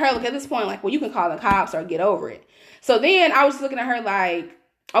I'm looking at her like at this point, like, well, you can call the cops or get over it. So then I was looking at her like,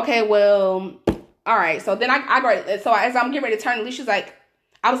 okay, well, all right. So then I got, so as I'm getting ready to turn, she's like,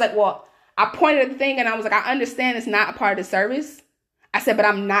 I was like, well, I pointed at the thing and I was like, I understand it's not a part of the service. I said, but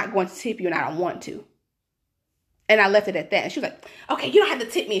I'm not going to tip you and I don't want to. And I left it at that. And she was like, okay, you don't have to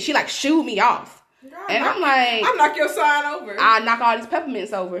tip me. And she like shooed me off. God, and I'm like, I'll knock your sign over. I knock all these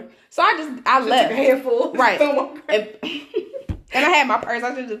peppermints over. So I left. Took a handful. Right. And I had my purse.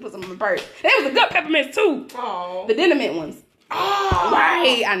 I should just put some in my purse. It was a good peppermints too. Oh. The dinner mint ones. Oh.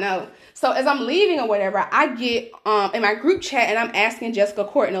 Right, I know. So as I'm leaving or whatever, I get in my group chat and I'm asking Jessica,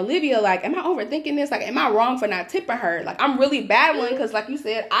 Court, and Olivia, like, am I overthinking this? Like, am I wrong for not tipping her? Like, I'm really battling because, like you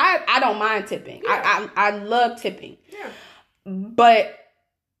said, I don't mind tipping. Yeah. I love tipping. Yeah. But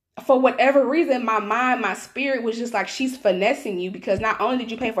for whatever reason, my mind, my spirit was just like, she's finessing you because not only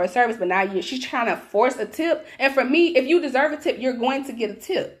did you pay for a service, but now she's trying to force a tip. And for me, if you deserve a tip, you're going to get a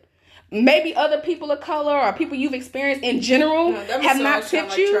tip. Maybe other people of color or people you've experienced in general have not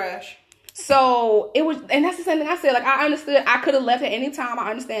tipped you. Trash. So it was, and that's the same thing I said. Like, I understood I could have left at any time.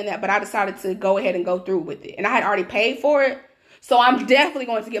 I understand that, but I decided to go ahead and go through with it. And I had already paid for it. So I'm definitely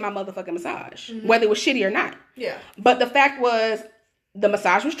going to get my motherfucking massage, whether it was shitty or not. Yeah. But the fact was, the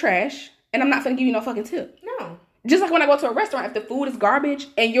massage was trash, and I'm not going to give you no fucking tip. No. Just like when I go to a restaurant, if the food is garbage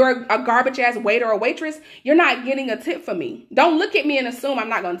and you're a garbage ass waiter or waitress, you're not getting a tip from me. Don't look at me and assume I'm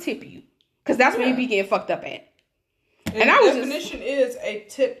not going to tip you, because that's where you be getting fucked up at. And I was definition is a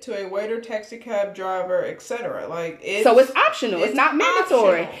tip to a waiter, taxi cab driver, etc. So it's optional. It's not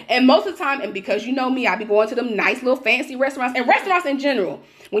mandatory. Optional. And most of the time, and because you know me, I be going to them nice little fancy restaurants and restaurants in general.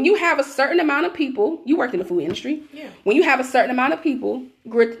 When you have a certain amount of people, you worked in the food industry. Yeah. When you have a certain amount of people,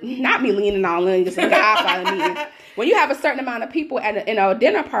 not me leaning all in, just a guy meeting. When you have a certain amount of people in a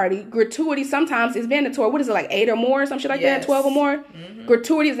dinner party, gratuity sometimes is mandatory. What is it, like 8 or more or some shit like that? 12 or more? Mm-hmm.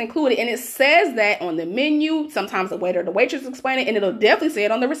 Gratuity is included. And it says that on the menu. Sometimes the waiter or the waitress explain it. And it'll definitely say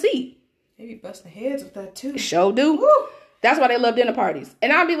it on the receipt. They be busting heads with that too. Sure do. Woo. That's why they love dinner parties.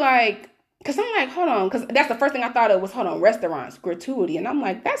 And I'll be like, because I'm like, hold on. Because that's the first thing I thought of was, hold on, restaurants, gratuity. And I'm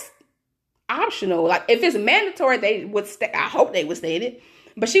like, that's optional. Like, if it's mandatory, they would I hope they would state it.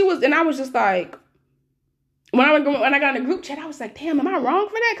 But she was, and I was just like, when I got in the group chat, I was like, damn, am I wrong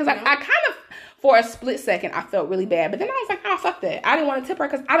for that? Because I kind of, for a split second, I felt really bad. But then I was like, oh, fuck that. I didn't want to tip her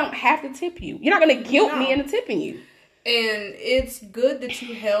because I don't have to tip you. You're not going to guilt me into tipping you. And it's good that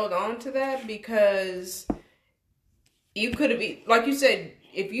you held on to that, because you could have, like you said,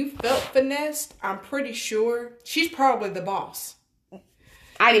 if you felt finessed, I'm pretty sure she's probably the boss.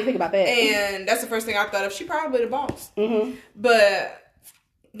 I didn't think about that. And that's the first thing I thought of. She's probably the boss. Mm-hmm. But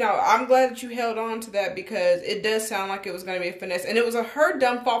no, I'm glad that you held on to that, because it does sound like it was going to be a finesse. And it was her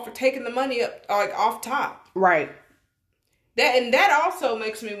dumb fault for taking the money up, like, off top. Right. That also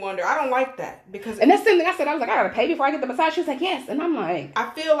makes me wonder. I don't like that, because... And that's the thing I said. I was like, I got to pay before I get the massage. She was like, yes. And I'm like... I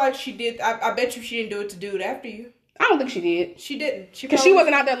feel like she did. I bet you she didn't do it to do it after you. I don't think she did. She didn't. Because she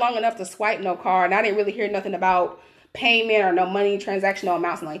wasn't out there long enough to swipe no card. And I didn't really hear nothing about payment or no money, transactional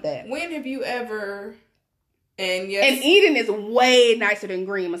amounts, and like that. When have you ever... And Eden is way nicer than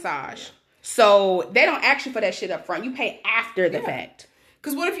Green Massage. So they don't ask you for that shit up front. You pay after the fact.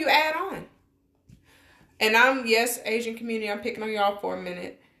 Because what if you add on? And Asian community, I'm picking on y'all for a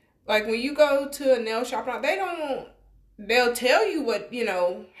minute. Like, when you go to a nail shop, they'll tell you what,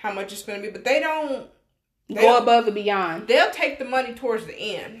 how much it's going to be, but they don't go above and beyond. They'll take the money towards the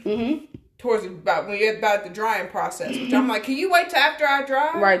end. Mm-hmm. When you're about the drying process, which I'm like, can you wait till after I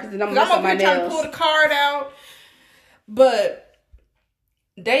dry? Right, because then I'm over here trying to pull the card out. But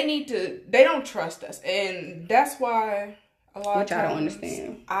they don't trust us, and that's why a lot of times I don't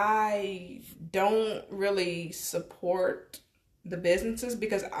understand. I don't really support the businesses,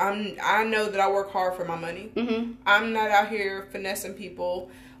 because I know that I work hard for my money. Mm-hmm. I'm not out here finessing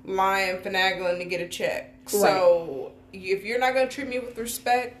people, lying, finagling to get a check. Right. So if you're not going to treat me with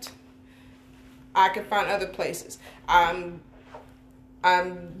respect, I can find other places. I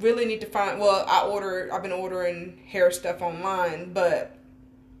really need to find... Well, I've been ordering hair stuff online, but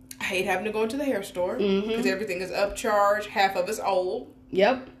I hate having to go into the hair store, because everything is upcharged. Half of it's old.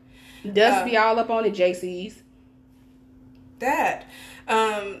 Yep. Dust be all up on the JC's. That.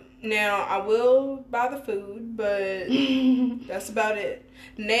 Now, I will buy the food, but that's about it.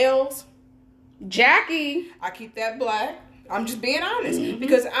 Nails. Jackie. I keep that black. I'm just being honest,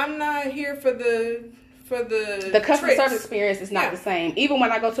 because I'm not here for the customer service experience is not the same. Even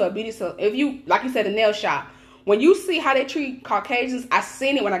when I go to a beauty salon, if you, like you said, a nail shop, when you see how they treat Caucasians, I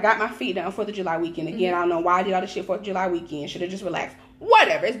seen it when I got my feet done for the July weekend. Again, I don't know why I did all this shit for the July weekend. Should have just relaxed.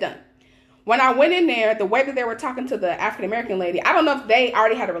 Whatever, it's done. When I went in there, the way that they were talking to the African American lady, I don't know if they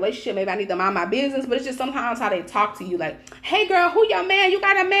already had a relationship. Maybe I need to mind my business, but it's just sometimes how they talk to you, like, "Hey, girl, who your man? You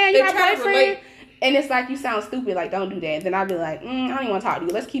got a man? You got a boyfriend?" And it's like, you sound stupid. Like, don't do that. And then I'll be like, I don't even want to talk to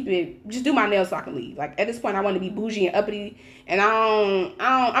you. Let's keep it. Just do my nails so I can leave. Like, at this point, I want to be bougie and uppity, and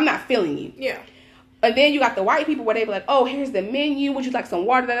I'm not feeling you. Yeah. And then you got the white people where they be like, oh, here's the menu. Would you like some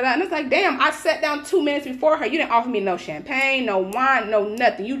water? Da, da, da. And it's like, damn, I sat down 2 minutes before her. You didn't offer me no champagne, no wine, no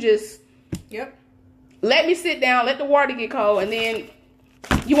nothing. You just. Yep. let me sit down, let the water get cold, and then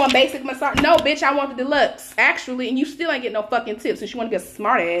you want basic massage? No, bitch, I want the deluxe. Actually, and you still ain't get no fucking tips, so you want to be a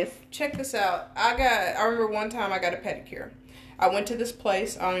smart ass. Check this out. I remember one time I got a pedicure. I went to this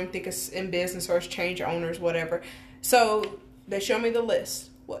place. I don't even think it's in business or it's changed owners, whatever. So they showed me the list.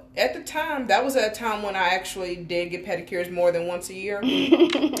 Well, at the time, that was at a time when I actually did get pedicures more than once a year.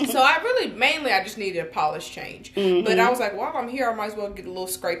 So I just needed a polish change. Mm-hmm. But I was like, while I'm here, I might as well get a little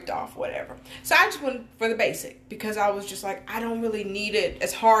scraped off, whatever. So I just went for the basic because I was just like, I don't really need it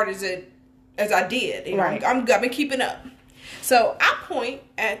as hard as I did. You know, right. I've been keeping up. So I point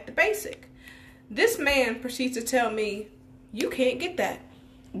at the basic. This man proceeds to tell me, you can't get that.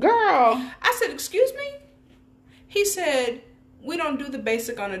 Girl. I said, excuse me? He said, we don't do the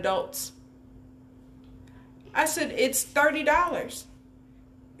basic on adults. I said, it's $30.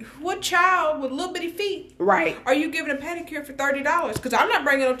 What child with little bitty feet are you giving a pedicure for $30? Because I'm not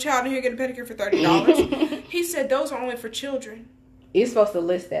bringing a child in here getting a pedicure for $30. He said, those are only for children. You're supposed to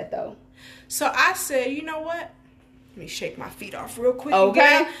list that, though. So I said, you know what? Let me shake my feet off real quick.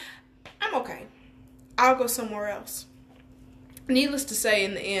 Okay. I'm okay. I'll go somewhere else. Needless to say,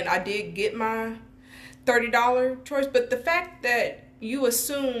 in the end, I did get my $30 choice, but the fact that you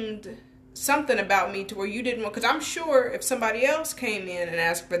assumed something about me to where you didn't want, because I'm sure if somebody else came in and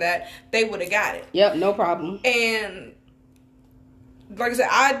asked for that, they would have got it. Yep, no problem. And like I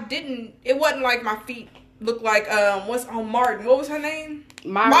said, it wasn't like my feet looked like, Martin, what was her name?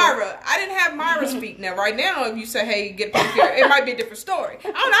 Myra. I didn't have Myra's feet. Now, right now, if you say, hey, get a pedicure, it might be a different story.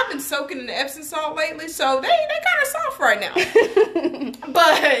 I don't know, I've been soaking in the Epsom salt lately, so they kind of soft right now.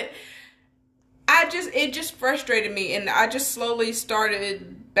 But it just frustrated me, and I just slowly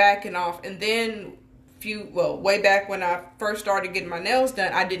started backing off. And then way back when I first started getting my nails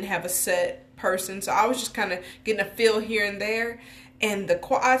done, I didn't have a set person, so I was just kind of getting a feel here and there. And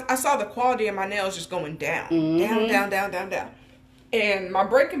I saw the quality of my nails just going down, down. And my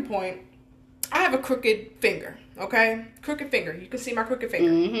breaking point, I have a crooked finger, okay? Crooked finger. You can see my crooked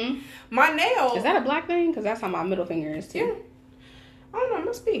finger. Mm-hmm. My nail. Is that a black thing? Because that's how my middle finger is, too. Yeah. I don't know. It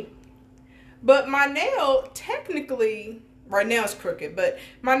must be. But my nail, technically, right now it's crooked, but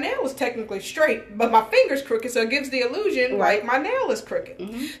my nail is technically straight, but my finger's crooked, so it gives the illusion like my nail is crooked.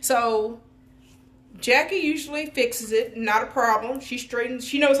 Mm-hmm. So Jackie usually fixes it, not a problem.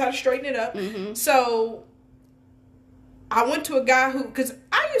 She knows how to straighten it up. Mm-hmm. So I went to a guy because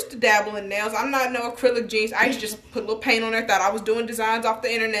I used to dabble in nails. I'm not no acrylic genius. I used to just put a little paint on there. Thought I was doing designs off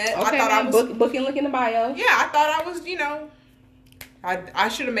the internet. Okay, I thought I was booking, look in the bio. Yeah, I thought I was, I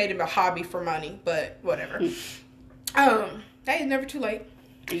should have made it a hobby for money, but whatever. Hey, it's never too late.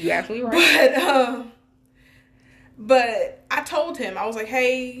 You're absolutely right. But I told him, I was like,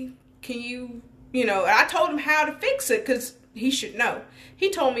 hey, can you, and I told him how to fix it because he should know.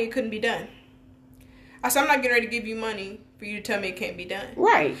 He told me it couldn't be done. I said, I'm not getting ready to give you money for you to tell me it can't be done.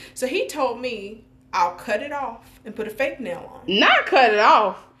 Right. So he told me, I'll cut it off and put a fake nail on. Not cut it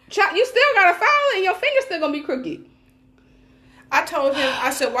off. You still got to file it and your finger's still going to be crooked. I told him, I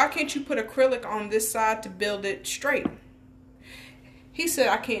said, why can't you put acrylic on this side to build it straight? He said,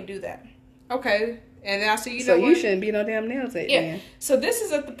 I can't do that. Okay. And then I said, so you shouldn't be no damn nails at man. So this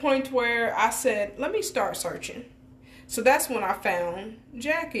is at the point where I said, let me start searching. So that's when I found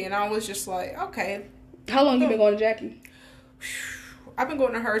Jackie. And I was just like, okay. How long you been going to Jackie? I've been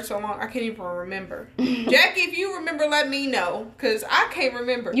going to her so long, I can't even remember. Jackie, if you remember, let me know. Because I can't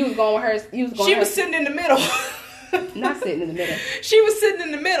remember. You was going with her. She was sitting in the middle. Not sitting in the middle. She was sitting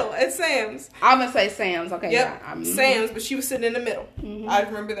in the middle at Sam's. I'm going to say Sam's. Okay. Yep. Sam's, but she was sitting in the middle. Mm-hmm. I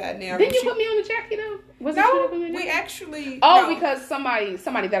remember that now. Didn't you put me on the Jackie, though? No, we actually... Oh, no. Because somebody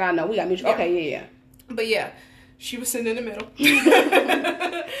that I know. We got mutual... Yeah. Okay, yeah. But yeah, she was sitting in the middle.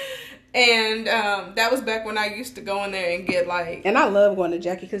 And that was back when I used to go in there and get like... And I love going to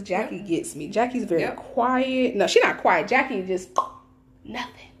Jackie because Jackie gets me. Jackie's very quiet. No, she's not quiet. Jackie just...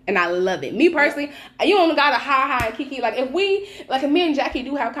 nothing. And I love it. Me personally, you don't gotta hi and kiki. Like if me and Jackie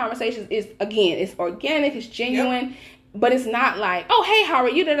do have conversations, it's organic, it's genuine, but it's not like, oh hey, how are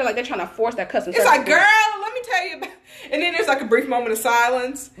you? Like they're trying to force that customer service. It's like, girl, let me tell you about. And then there's like a brief moment of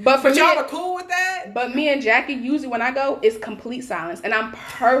silence. But y'all are cool with that. But me and Jackie, usually when I go, it's complete silence, and I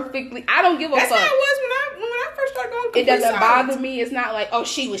don't give a fuck. That's how it was when I first started going. It doesn't bother me. It's not like, oh,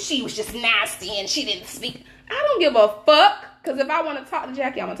 she was just nasty and she didn't speak. I don't give a fuck. Because if I want to talk to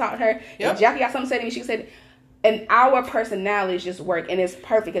Jackie, I'm going to talk to her. If Jackie got something to say to me, she said, and our personalities just work. And it's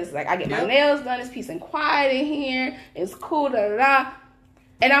perfect. It's like, I get my nails done. It's peace and quiet in here. It's cool, da-da-da.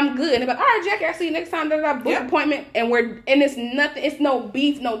 And I'm good. And they're like, all right, Jackie, I'll see you next time, da-da-da. Book appointment. And it's nothing. It's no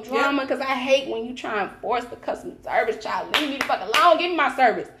beef, no drama. Because I hate when you try and force the customer service child. Leave me the fuck alone. Give me my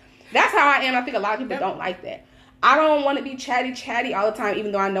service. That's how I am. I think a lot of people don't like that. I don't want to be chatty all the time,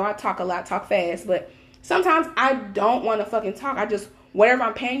 even though I know I talk a lot, talk fast. But sometimes I don't want to fucking talk. I just, whatever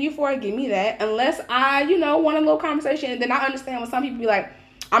I'm paying you for, give me that. Unless I, want a little conversation. And then I understand when some people be like,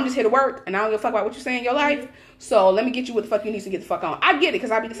 I'm just here to work and I don't give a fuck about what you say in your life. So let me get you what the fuck you need to get the fuck on. I get it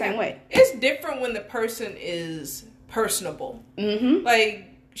because I be the same way. It's different when the person is personable. Mm-hmm. Like,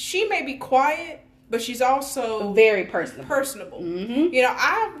 she may be quiet, but she's also very personable. Mm-hmm.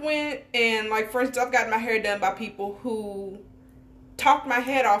 I went and, like, for instance, I've gotten my hair done by people who talked my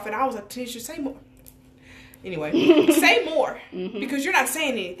head off, and I was like, Tanisha, say more. Anyway, say more, because you're not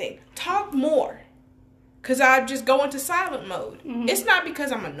saying anything. Talk more, because I just go into silent mode. Mm-hmm. It's not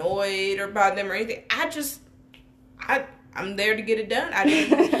because I'm annoyed or by them or anything. I'm there to get it done.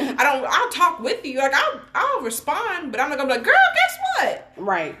 I'll talk with you. Like, I'll respond, but I'm not gonna be like, girl, guess what?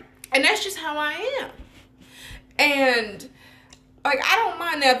 Right. And that's just how I am. And, like, I don't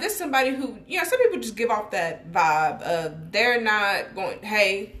mind now if there's somebody who, some people just give off that vibe of they're not going,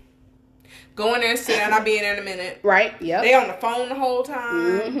 hey, go in there and sit down, I'll be in there in a minute. Right, yep. They on the phone the whole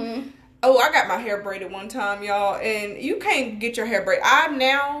time. Mm-hmm. Oh, I got my hair braided one time, y'all, and you can't get your hair braided. I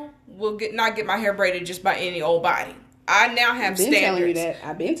now will not get my hair braided just by any old body. I now have standards.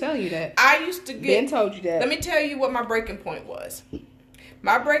 I've been telling you that. I used to get... Been told you that. Let me tell you what my breaking point was.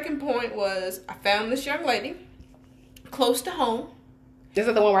 My breaking point was I found this young lady close to home. This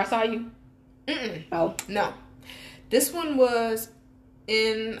is the one where I saw you? Mm-mm. Oh. No. This one was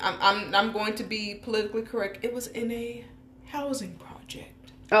in... I'm going to be politically correct. It was in a housing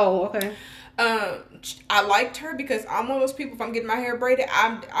project. Oh, okay. I liked her because I'm one of those people, if I'm getting my hair braided,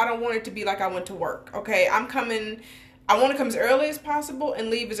 I don't want it to be like I went to work. Okay? I want to come as early as possible and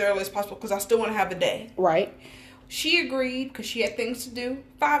leave as early as possible because I still want to have a day. Right. She agreed because she had things to do.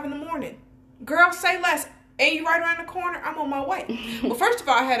 5 a.m. Girl, say less. And you right around the corner? I'm on my way. Well, first of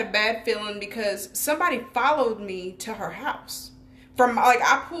all, I had a bad feeling because somebody followed me to her house.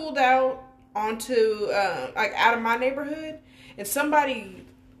 I pulled out onto, out of my neighborhood, and somebody,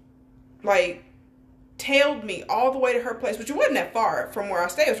 tailed me all the way to her place, which it wasn't that far from where I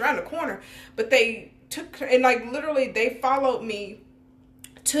stay. It was around the corner. But they took, and, literally, they followed me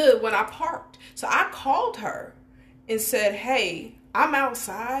to when I parked. So I called her and said, hey, I'm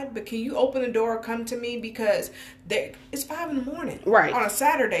outside, but can you open the door or come to me? Because it's 5 a.m. Right. On a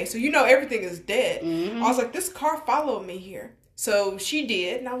Saturday. So everything is dead. Mm-hmm. I was like, this car followed me here. So she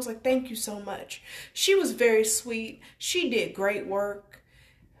did. And I was like, thank you so much. She was very sweet. She did great work.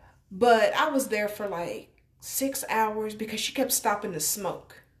 But I was there for 6 hours because she kept stopping to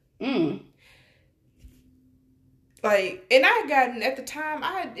smoke. Mm. And I had gotten, at the time,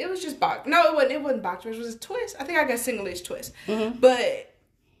 it was just box. No, it wasn't box. It was a twist. I think I got single-edged twist. Mm-hmm. But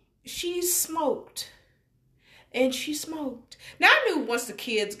she smoked. And she smoked. Now, I knew once the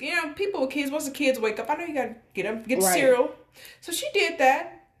kids, people with kids, once the kids wake up, I know you got to get them, get right. cereal. So she did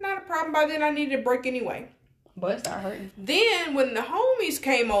that. Not a problem. By then, I needed a break anyway. But it started hurting. Then, when the homies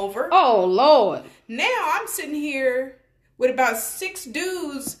came over. Oh, Lord. Now, I'm sitting here with about 6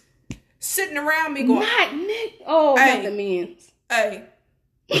 dudes sitting around me going, not Nick. Oh, hey, not the men's. Hey.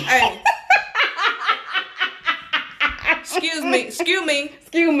 Excuse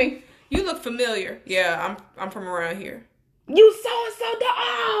me. You look familiar. Yeah, I'm from around here. You so-and-so.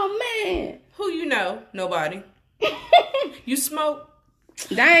 Oh, man. Who you know? Nobody. You smoke?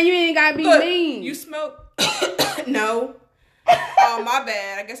 Dang, you ain't gotta be mean. You smoke? No. Oh, my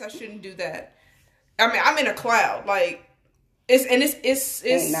bad. I guess I shouldn't do that. I mean, I'm in a cloud. It's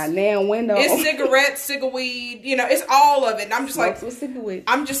not damn window. It's cigarettes, weed, it's all of it. And I'm just weed.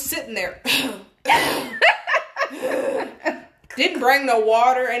 I'm just sitting there. Didn't bring no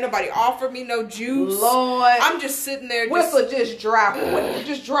water. Ain't nobody offered me no juice. Lord. I'm just sitting there. Whistle just drop.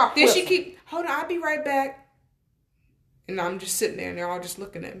 Just drop. Then she keep, hold on, I'll be right back. And I'm just sitting there and they're all just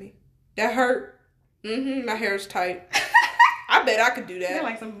looking at me. That hurt. Mm-hmm. My hair's tight. I bet I could do that. It's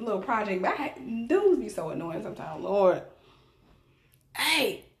like some little project. But dudes be so annoying sometimes. Lord.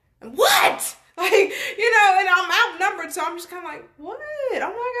 Hey, what? And I'm outnumbered, so I'm just kind of like, what?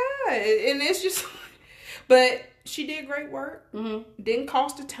 Oh my God. And it's just, but she did great work. Mm-hmm. Didn't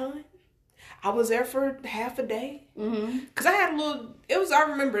cost a ton. I was there for half a day. Mm-hmm. Cause I had I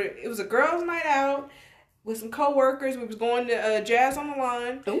remember it was a girls' night out with some coworkers. We was going to Jazz on the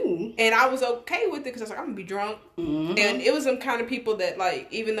Line. Ooh. And I was okay with it because I was like, I'm gonna be drunk. Mm-hmm. And it was some kind of people that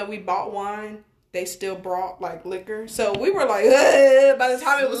even though we bought wine, they still brought liquor. So we were like, ugh, by the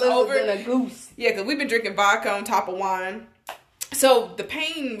time it was over. Than a goose. Yeah, because we've been drinking vodka on top of wine. So the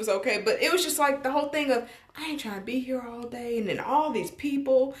pain was okay, but it was just the whole thing of, I ain't trying to be here all day. And then all these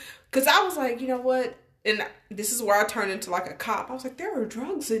people. Because I was like, you know what? and this is where I turned into like a cop. I was like, there are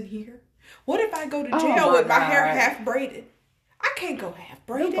drugs in here. What if I go to jail with my hair half braided? I can't go half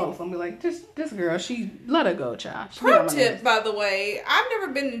braided. Folks gonna be like, this girl, let her go, child. Pro tip, by the way, I've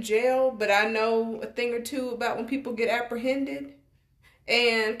never been to jail, but I know a thing or two about when people get apprehended.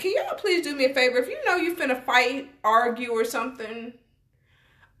 And can y'all please do me a favor? If you know you finna fight, argue, or something,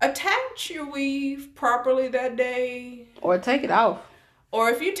 attach your weave properly that day. Or take it off. Or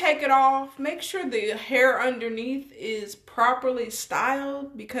if you take it off, make sure the hair underneath is properly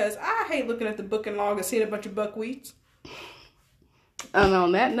styled, because I hate looking at the booking log and seeing a bunch of buckwheats. And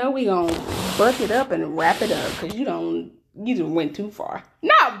on that note, we gonna buck it up and wrap it up, because you just went too far.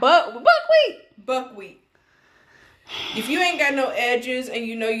 Not buckwheat. Buckwheat. If you ain't got no edges and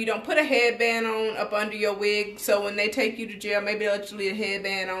you know you don't put a headband on up under your wig, so when they take you to jail, maybe they'll let you leave a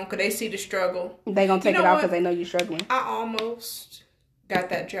headband on because they see the struggle. They gonna take it off because they know you're struggling. I almost got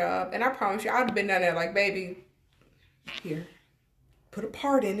that job, and I promise you, I'd have been down there like, baby, here, put a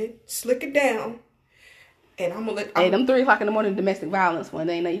part in it, slick it down. And I'm gonna let. Hey, them 3 o'clock in the morning domestic violence one.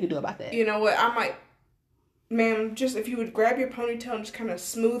 There ain't nothing you can do about that. You know what? I might, ma'am, just if you would grab your ponytail and just kind of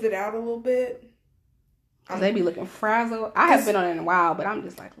smooth it out a little bit. They be looking frazzled. I haven't been on it in a while, but I'm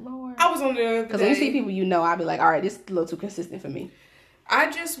just like, Lord. I was on there the other day. Because when you see people, I'll be like, all right, this is a little too consistent for me.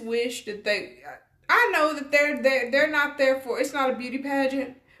 I just wish that I know that they're not there for. It's not a beauty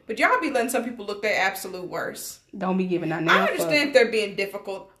pageant. But y'all be letting some people look their absolute worst. Don't be giving that. I understand if they're being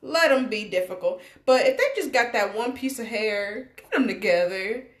difficult. Let them be difficult. But if they just got that one piece of hair, get them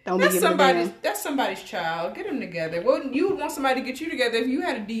together. That's somebody's child. Get them together. Well, you would want somebody to get you together if you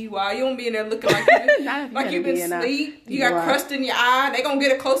had a DUI. You won't be in there looking like you've been asleep. You got crust in your eye. They gonna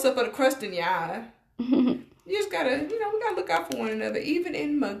get a close up of the crust in your eye. You just gotta, we gotta look out for one another, even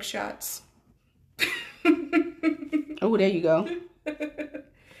in mugshots. Oh, there you go.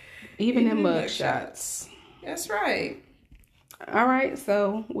 Even in mugshots. That's right. All right,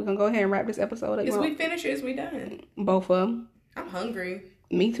 so we're going to go ahead and wrap this episode up. Is we finish or is we done? Both of them. I'm hungry.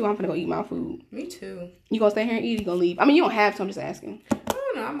 Me too. I'm going to go eat my food. Me too. You going to stay here and eat or you going to leave? I mean, you don't have to. I'm just asking. I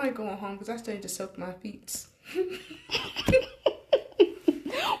don't know. I might go home because I still need to soak my feet.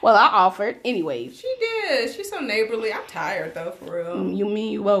 Well, I offered. Anyways. She did. She's so neighborly. I'm tired, though, for real.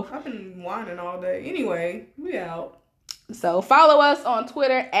 You both. I've been whining all day. Anyway, we out. So follow us on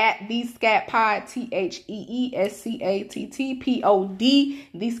Twitter at TheScatPod, TheScatPod,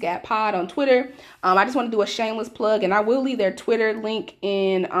 TheScatPod on Twitter. I just want to do a shameless plug, and I will leave their Twitter link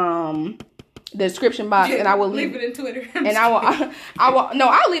in the description box, and I will leave it in Twitter.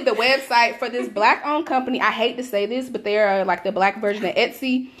 I'll leave the website for this Black-owned company. I hate to say this, but they are like the Black version of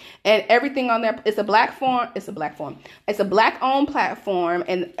Etsy, and everything on there. It's a Black-owned platform,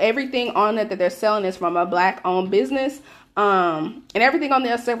 and everything on it that they're selling is from a Black-owned business. And everything on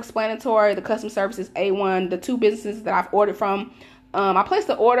there is self-explanatory. The customer service is A1. The 2 businesses that I've ordered from, I placed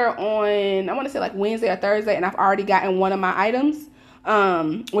the order on, I want to say like Wednesday or Thursday, and I've already gotten one of my items,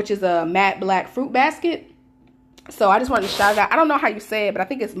 which is a matte black fruit basket. So I just wanted to shout it out. I don't know how you say it, but I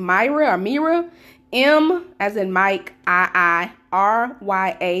think it's Myra or Mira, M as in Mike, IIRYA.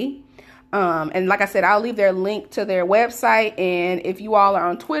 And like I said, I'll leave their link to their website. And if you all are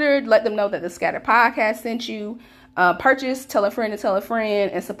on Twitter, let them know that the Scattered Podcast sent you. Purchase, tell a friend to tell a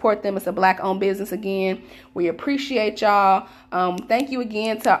friend, and support them. It's a Black-owned business again. We appreciate y'all. Thank you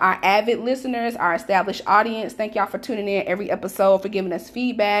again to our avid listeners, our established audience. Thank y'all for tuning in every episode, for giving us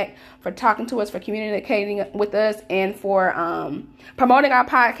feedback, for talking to us, for communicating with us, and for promoting our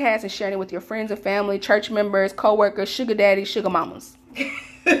podcast and sharing it with your friends and family, church members, co-workers, sugar daddies, sugar mamas.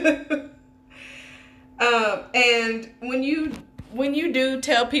 And when you do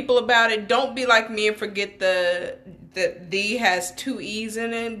tell people about it, don't be like me and forget the D has 2 E's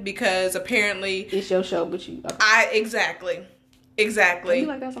in it, because apparently it's your show, but you. Okay. Exactly. Do you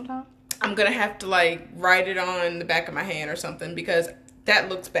like that sometimes? I'm gonna have to like write it on the back of my hand or something, because that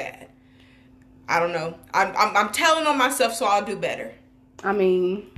looks bad. I don't know. I'm telling on myself, so I'll do better. I mean,